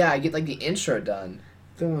 Yeah, I get like the intro done.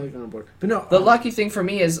 Then like on board. But no, the lucky thing for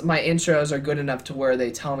me is my intros are good enough to where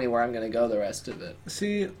they tell me where I'm gonna go the rest of it.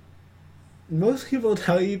 See, most people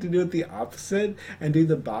tell you to do it the opposite and do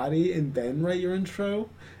the body and then write your intro.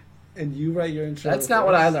 And you write your intro. That's not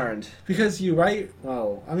what I learned. Because you write,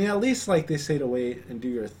 well, I mean, at least like they say to wait and do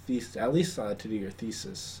your thesis. At least to do your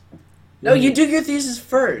thesis. No, you do your thesis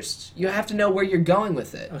first. You have to know where you're going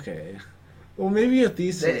with it. Okay. Well, maybe your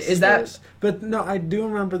thesis Is that? first. But no, I do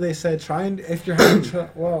remember they said try and if you're having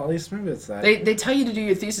well, at least maybe it's that. They tell you to do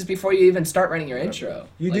your thesis before you even start writing your intro.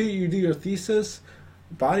 You do your thesis,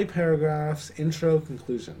 body paragraphs, intro,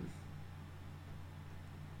 conclusion.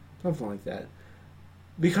 Something like that.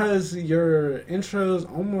 Because your intro is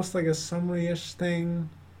almost like a summary-ish thing,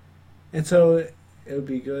 and so it would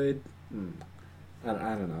be good. I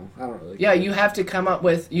don't know. I don't really. Yeah, you have to come up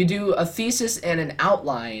with. You do a thesis and an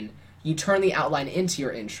outline. You turn the outline into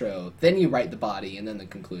your intro. Then you write the body and then the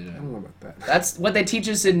conclusion. I don't know about that. That's what they teach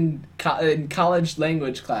us in college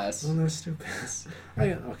language class. Well, they're stupid.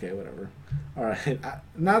 Okay, whatever. All right.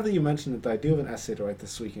 Now that you mentioned it, I do have an essay to write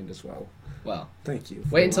this weekend as well. Well, thank you.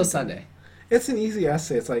 Wait until Sunday. It's an easy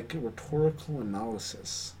essay. It's like rhetorical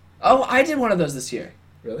analysis. Oh, I did one of those this year.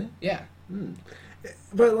 Really? Yeah.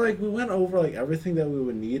 But like we went over like everything that we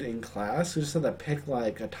would need in class. We just had to pick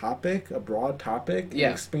like a topic, a broad topic, and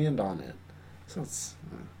expand on it. So it's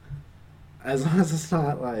as long as it's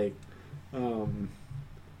not like,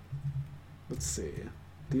 let's see,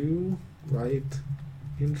 do write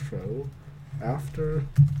intro after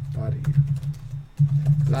body.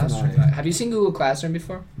 Classroom. Have you seen Google Classroom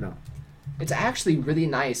before? No. It's actually really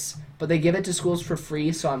nice, but they give it to schools for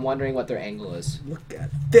free, so I'm wondering what their angle is. Look at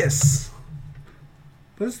this.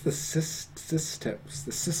 What is the systems?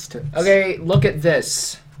 The systems. Okay, look at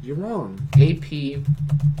this. You're wrong. AP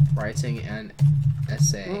writing an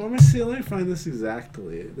essay. Well, let me see. Let me find this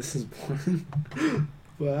exactly. This is boring.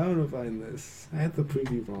 But I want to find this. I had to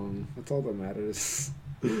prove you wrong. That's all that matters.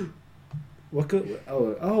 What could?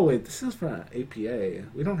 Oh wait. This is for APA.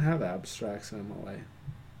 We don't have abstracts in MLA.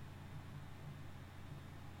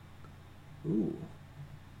 Ooh.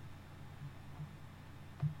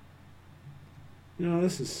 No,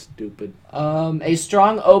 this is stupid. A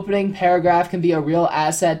strong opening paragraph can be a real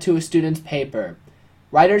asset to a student's paper.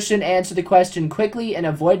 Writers should answer the question quickly and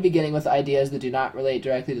avoid beginning with ideas that do not relate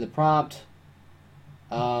directly to the prompt.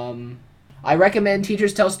 I recommend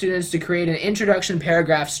teachers tell students to create an introduction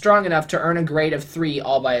paragraph strong enough to earn a grade of 3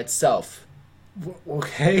 all by itself.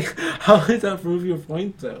 Okay, how does that prove your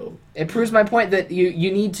point, though? It proves my point that you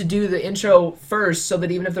need to do the intro first, so that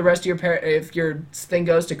even if the rest of if your thing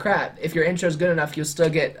goes to crap, if your intro is good enough, you'll still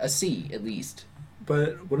get a C at least.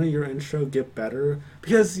 But wouldn't your intro get better?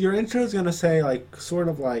 Because your intro is gonna say like sort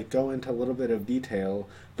of like go into a little bit of detail,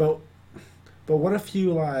 but what if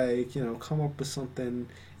you like come up with something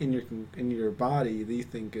in your body that you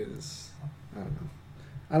think is I don't know.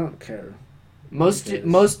 I don't care.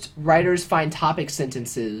 Most writers find topic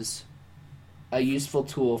sentences a useful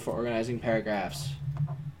tool for organizing paragraphs.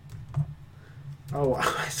 Oh,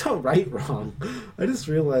 I saw right wrong. I just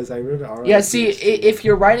realized I wrote it already. Yeah, see, if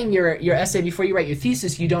you're writing your essay before you write your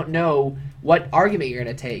thesis, you don't know what argument you're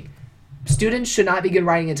going to take. Students should not begin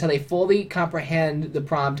writing until they fully comprehend the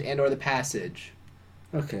prompt and or the passage.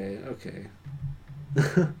 Okay.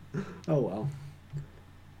 Oh well.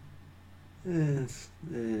 I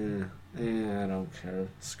don't care.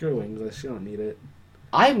 Screw English. You don't need it.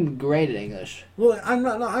 I'm great at English. Well, I'm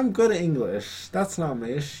not. No, I'm good at English. That's not my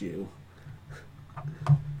issue.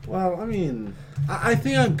 Well, I mean, I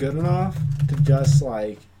think I'm good enough to just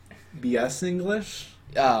like BS English.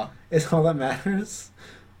 Oh. Is all that matters.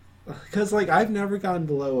 Because like I've never gotten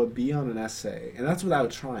below a B on an essay, and that's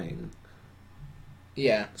without trying.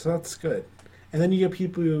 Yeah. So that's good. And then you get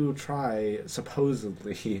people who try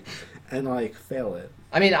supposedly, and like fail it.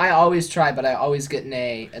 I mean, I always try, but I always get an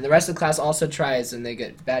A, and the rest of the class also tries, and they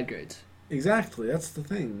get bad grades. Exactly, that's the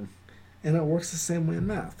thing. And it works the same way in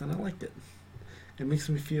math, and I like it. It makes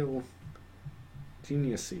me feel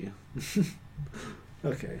geniusy.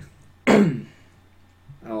 Okay.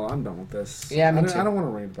 Oh, I'm done with this. Yeah, me too. I don't want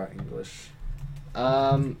to read about English.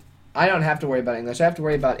 I don't have to worry about English. I have to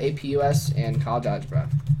worry about APUS and college algebra.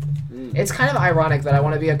 Mm. It's kind of ironic that I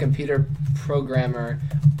want to be a computer programmer,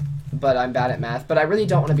 but I'm bad at math. But I really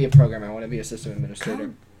don't want to be a programmer. I want to be a system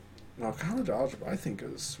administrator. No, college algebra I think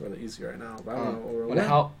is really easy right now. But I don't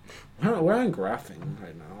know. We're on graphing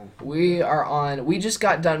right now. We just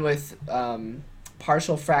got done with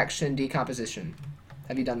partial fraction decomposition.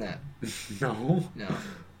 Have you done that? No. No.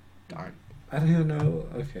 Darn. I don't even know.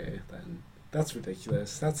 Okay, then. That's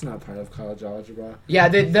ridiculous. That's not part of college algebra. Yeah,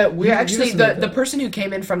 the person who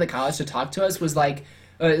came in from the college to talk to us was like,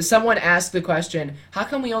 someone asked the question, how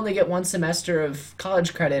come we only get one semester of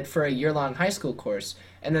college credit for a year-long high school course?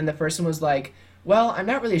 And then the person was like, well, I'm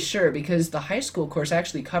not really sure because the high school course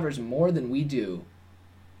actually covers more than we do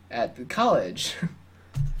at the college.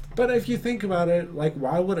 But if you think about it, like,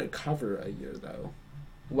 why would it cover a year, though?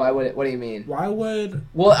 Why would it? What do you mean? Why would...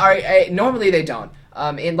 Well, normally they don't.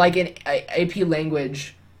 In AP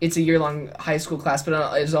language, it's a year-long high school class,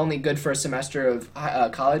 but it's only good for a semester of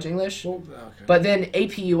college English. Well, okay. But then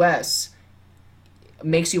APUS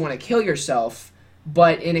makes you want to kill yourself,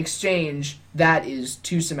 but in exchange, that is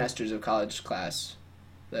 2 semesters of college class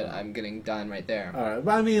that I'm getting done right there. Alright,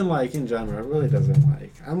 but I mean, like, in general, it really doesn't,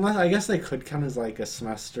 like... Unless, I guess they could count as, like, a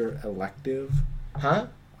semester elective. Huh?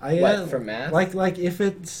 What, for math? Like if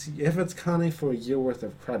it's counting for a year worth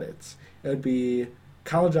of credits, it would be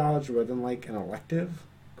college algebra then like an elective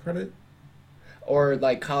credit, or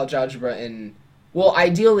like college algebra in. Well,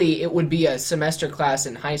 ideally it would be a semester class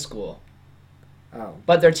in high school. Oh,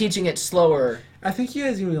 but they're teaching it slower. I think you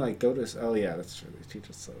guys even like go to. Oh yeah, that's true. They teach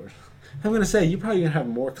it slower. I'm gonna say you probably gonna have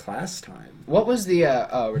more class time. What was the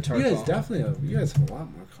rhetorical? You guys you guys have a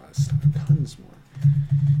lot more class time, tons more.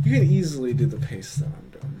 You can easily do the pace that I'm doing.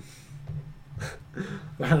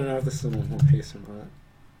 I don't know if this is a little more pace or not.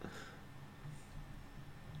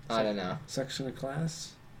 I don't know. Section of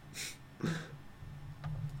class? Oh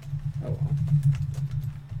well.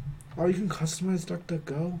 Oh, you can customize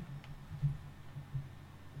DuckDuckGo?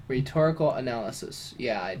 Rhetorical analysis.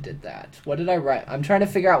 Yeah, I did that. What did I write? I'm trying to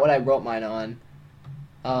figure out what I wrote mine on.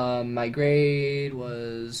 My grade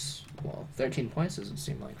was, 13 points doesn't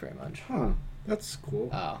seem like very much. Huh. That's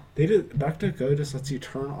cool. Oh. DuckDuckGo just lets you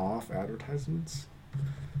turn off advertisements.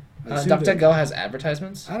 DuckDuckGo has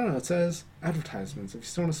advertisements? I don't know. It says advertisements. If you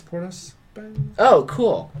still want to support us, bang. Oh,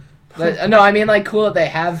 cool. No, I mean like cool that they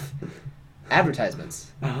have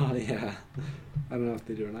advertisements. Oh, yeah. I don't know if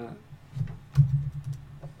they do or not.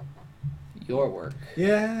 Your work.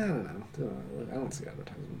 Yeah, I don't know. I don't see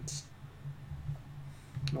advertisements.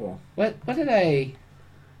 Oh, well. What did I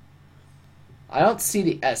don't see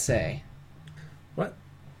the essay. What?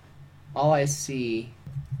 All I see...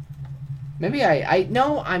 Maybe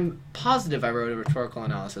I'm positive I wrote a rhetorical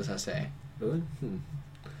analysis essay. Really?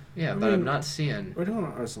 Yeah, but I'm not seeing... We're doing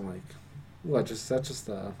ours on, like... What, that's just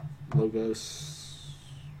the logos...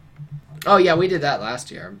 Oh, yeah, we did that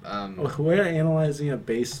last year. We're analyzing it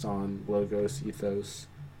based on logos, ethos.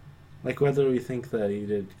 Like, whether we think that he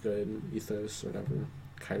did good, ethos, or whatever.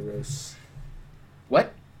 Kairos.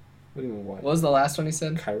 What? What do you mean, what? What was the last one he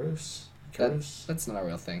said? Kairos? That's not a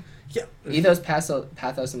real thing. Yeah. Ethos,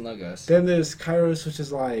 pathos, and logos. Then there's Kairos, which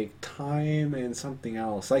is like time and something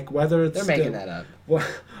else. Like whether it's They're making that up. Well,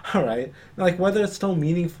 all right. Like whether it's still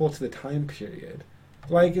meaningful to the time period.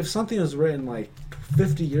 Like if something was written like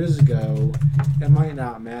 50 years ago, it might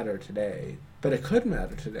not matter today. But it could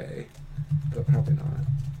matter today. But probably not.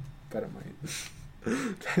 But it might.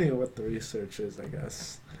 Depending on what the research is, I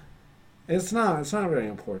guess. It's not very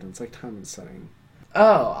important. It's like time and setting.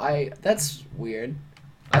 Oh, that's weird.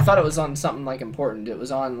 I thought it was on something like important. It was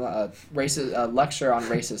on a lecture on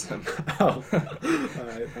racism. Oh, all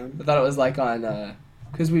right then. I thought it was like on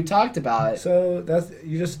because we talked about it. So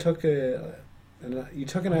you just took a And you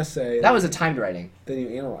took an essay. That was a timed writing. Then you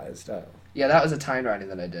analyzed. Oh. Yeah, that was a timed writing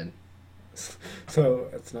that I did. So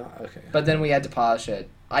it's not okay. But then we had to polish it.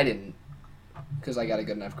 I didn't, because I got a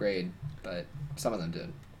good enough grade, but some of them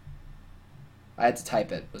did. I had to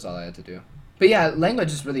type it, was all I had to do. But yeah,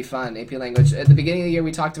 language is really fun, AP language. At the beginning of the year,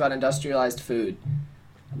 we talked about industrialized food.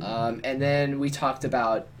 And then we talked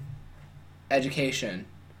about education,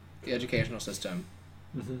 the educational system.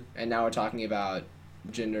 Mm-hmm. And now we're talking about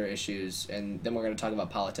gender issues, and then we're going to talk about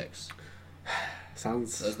politics.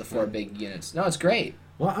 Sounds... Those are the 4 big units. No, it's great.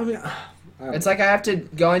 Well, I mean... It's like I have to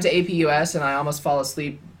go into AP US and I almost fall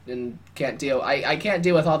asleep and can't deal. I can't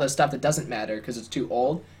deal with all the stuff that doesn't matter because it's too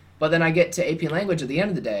old. But then I get to AP language at the end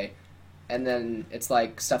of the day, and then it's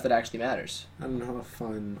like stuff that actually matters. I don't know how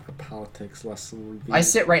fun a politics lesson would be. I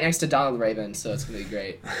sit right next to Donald Raven, so it's going to be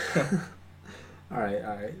great. All right,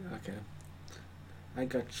 okay. I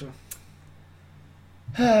gotcha.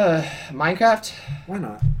 Minecraft? Why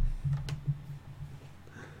not?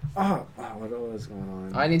 Oh, what was going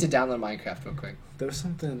on? I need to download Minecraft real quick. There's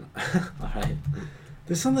something... Alright.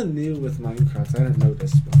 There's something new with Minecraft I didn't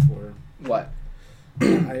notice before. What? I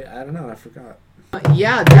don't know, I forgot.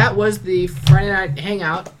 Yeah, that was the Friday Night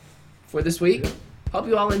Hangout for this week. Hope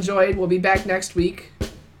you all enjoyed. We'll be back next week,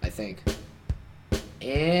 I think.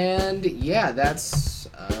 And yeah, that's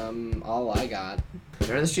all I got.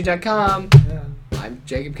 NerdTheStreet.com. Yeah. I'm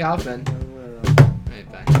Jacob Kaufman. Yeah,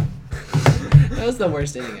 Right, bye. That was the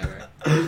worst ending ever.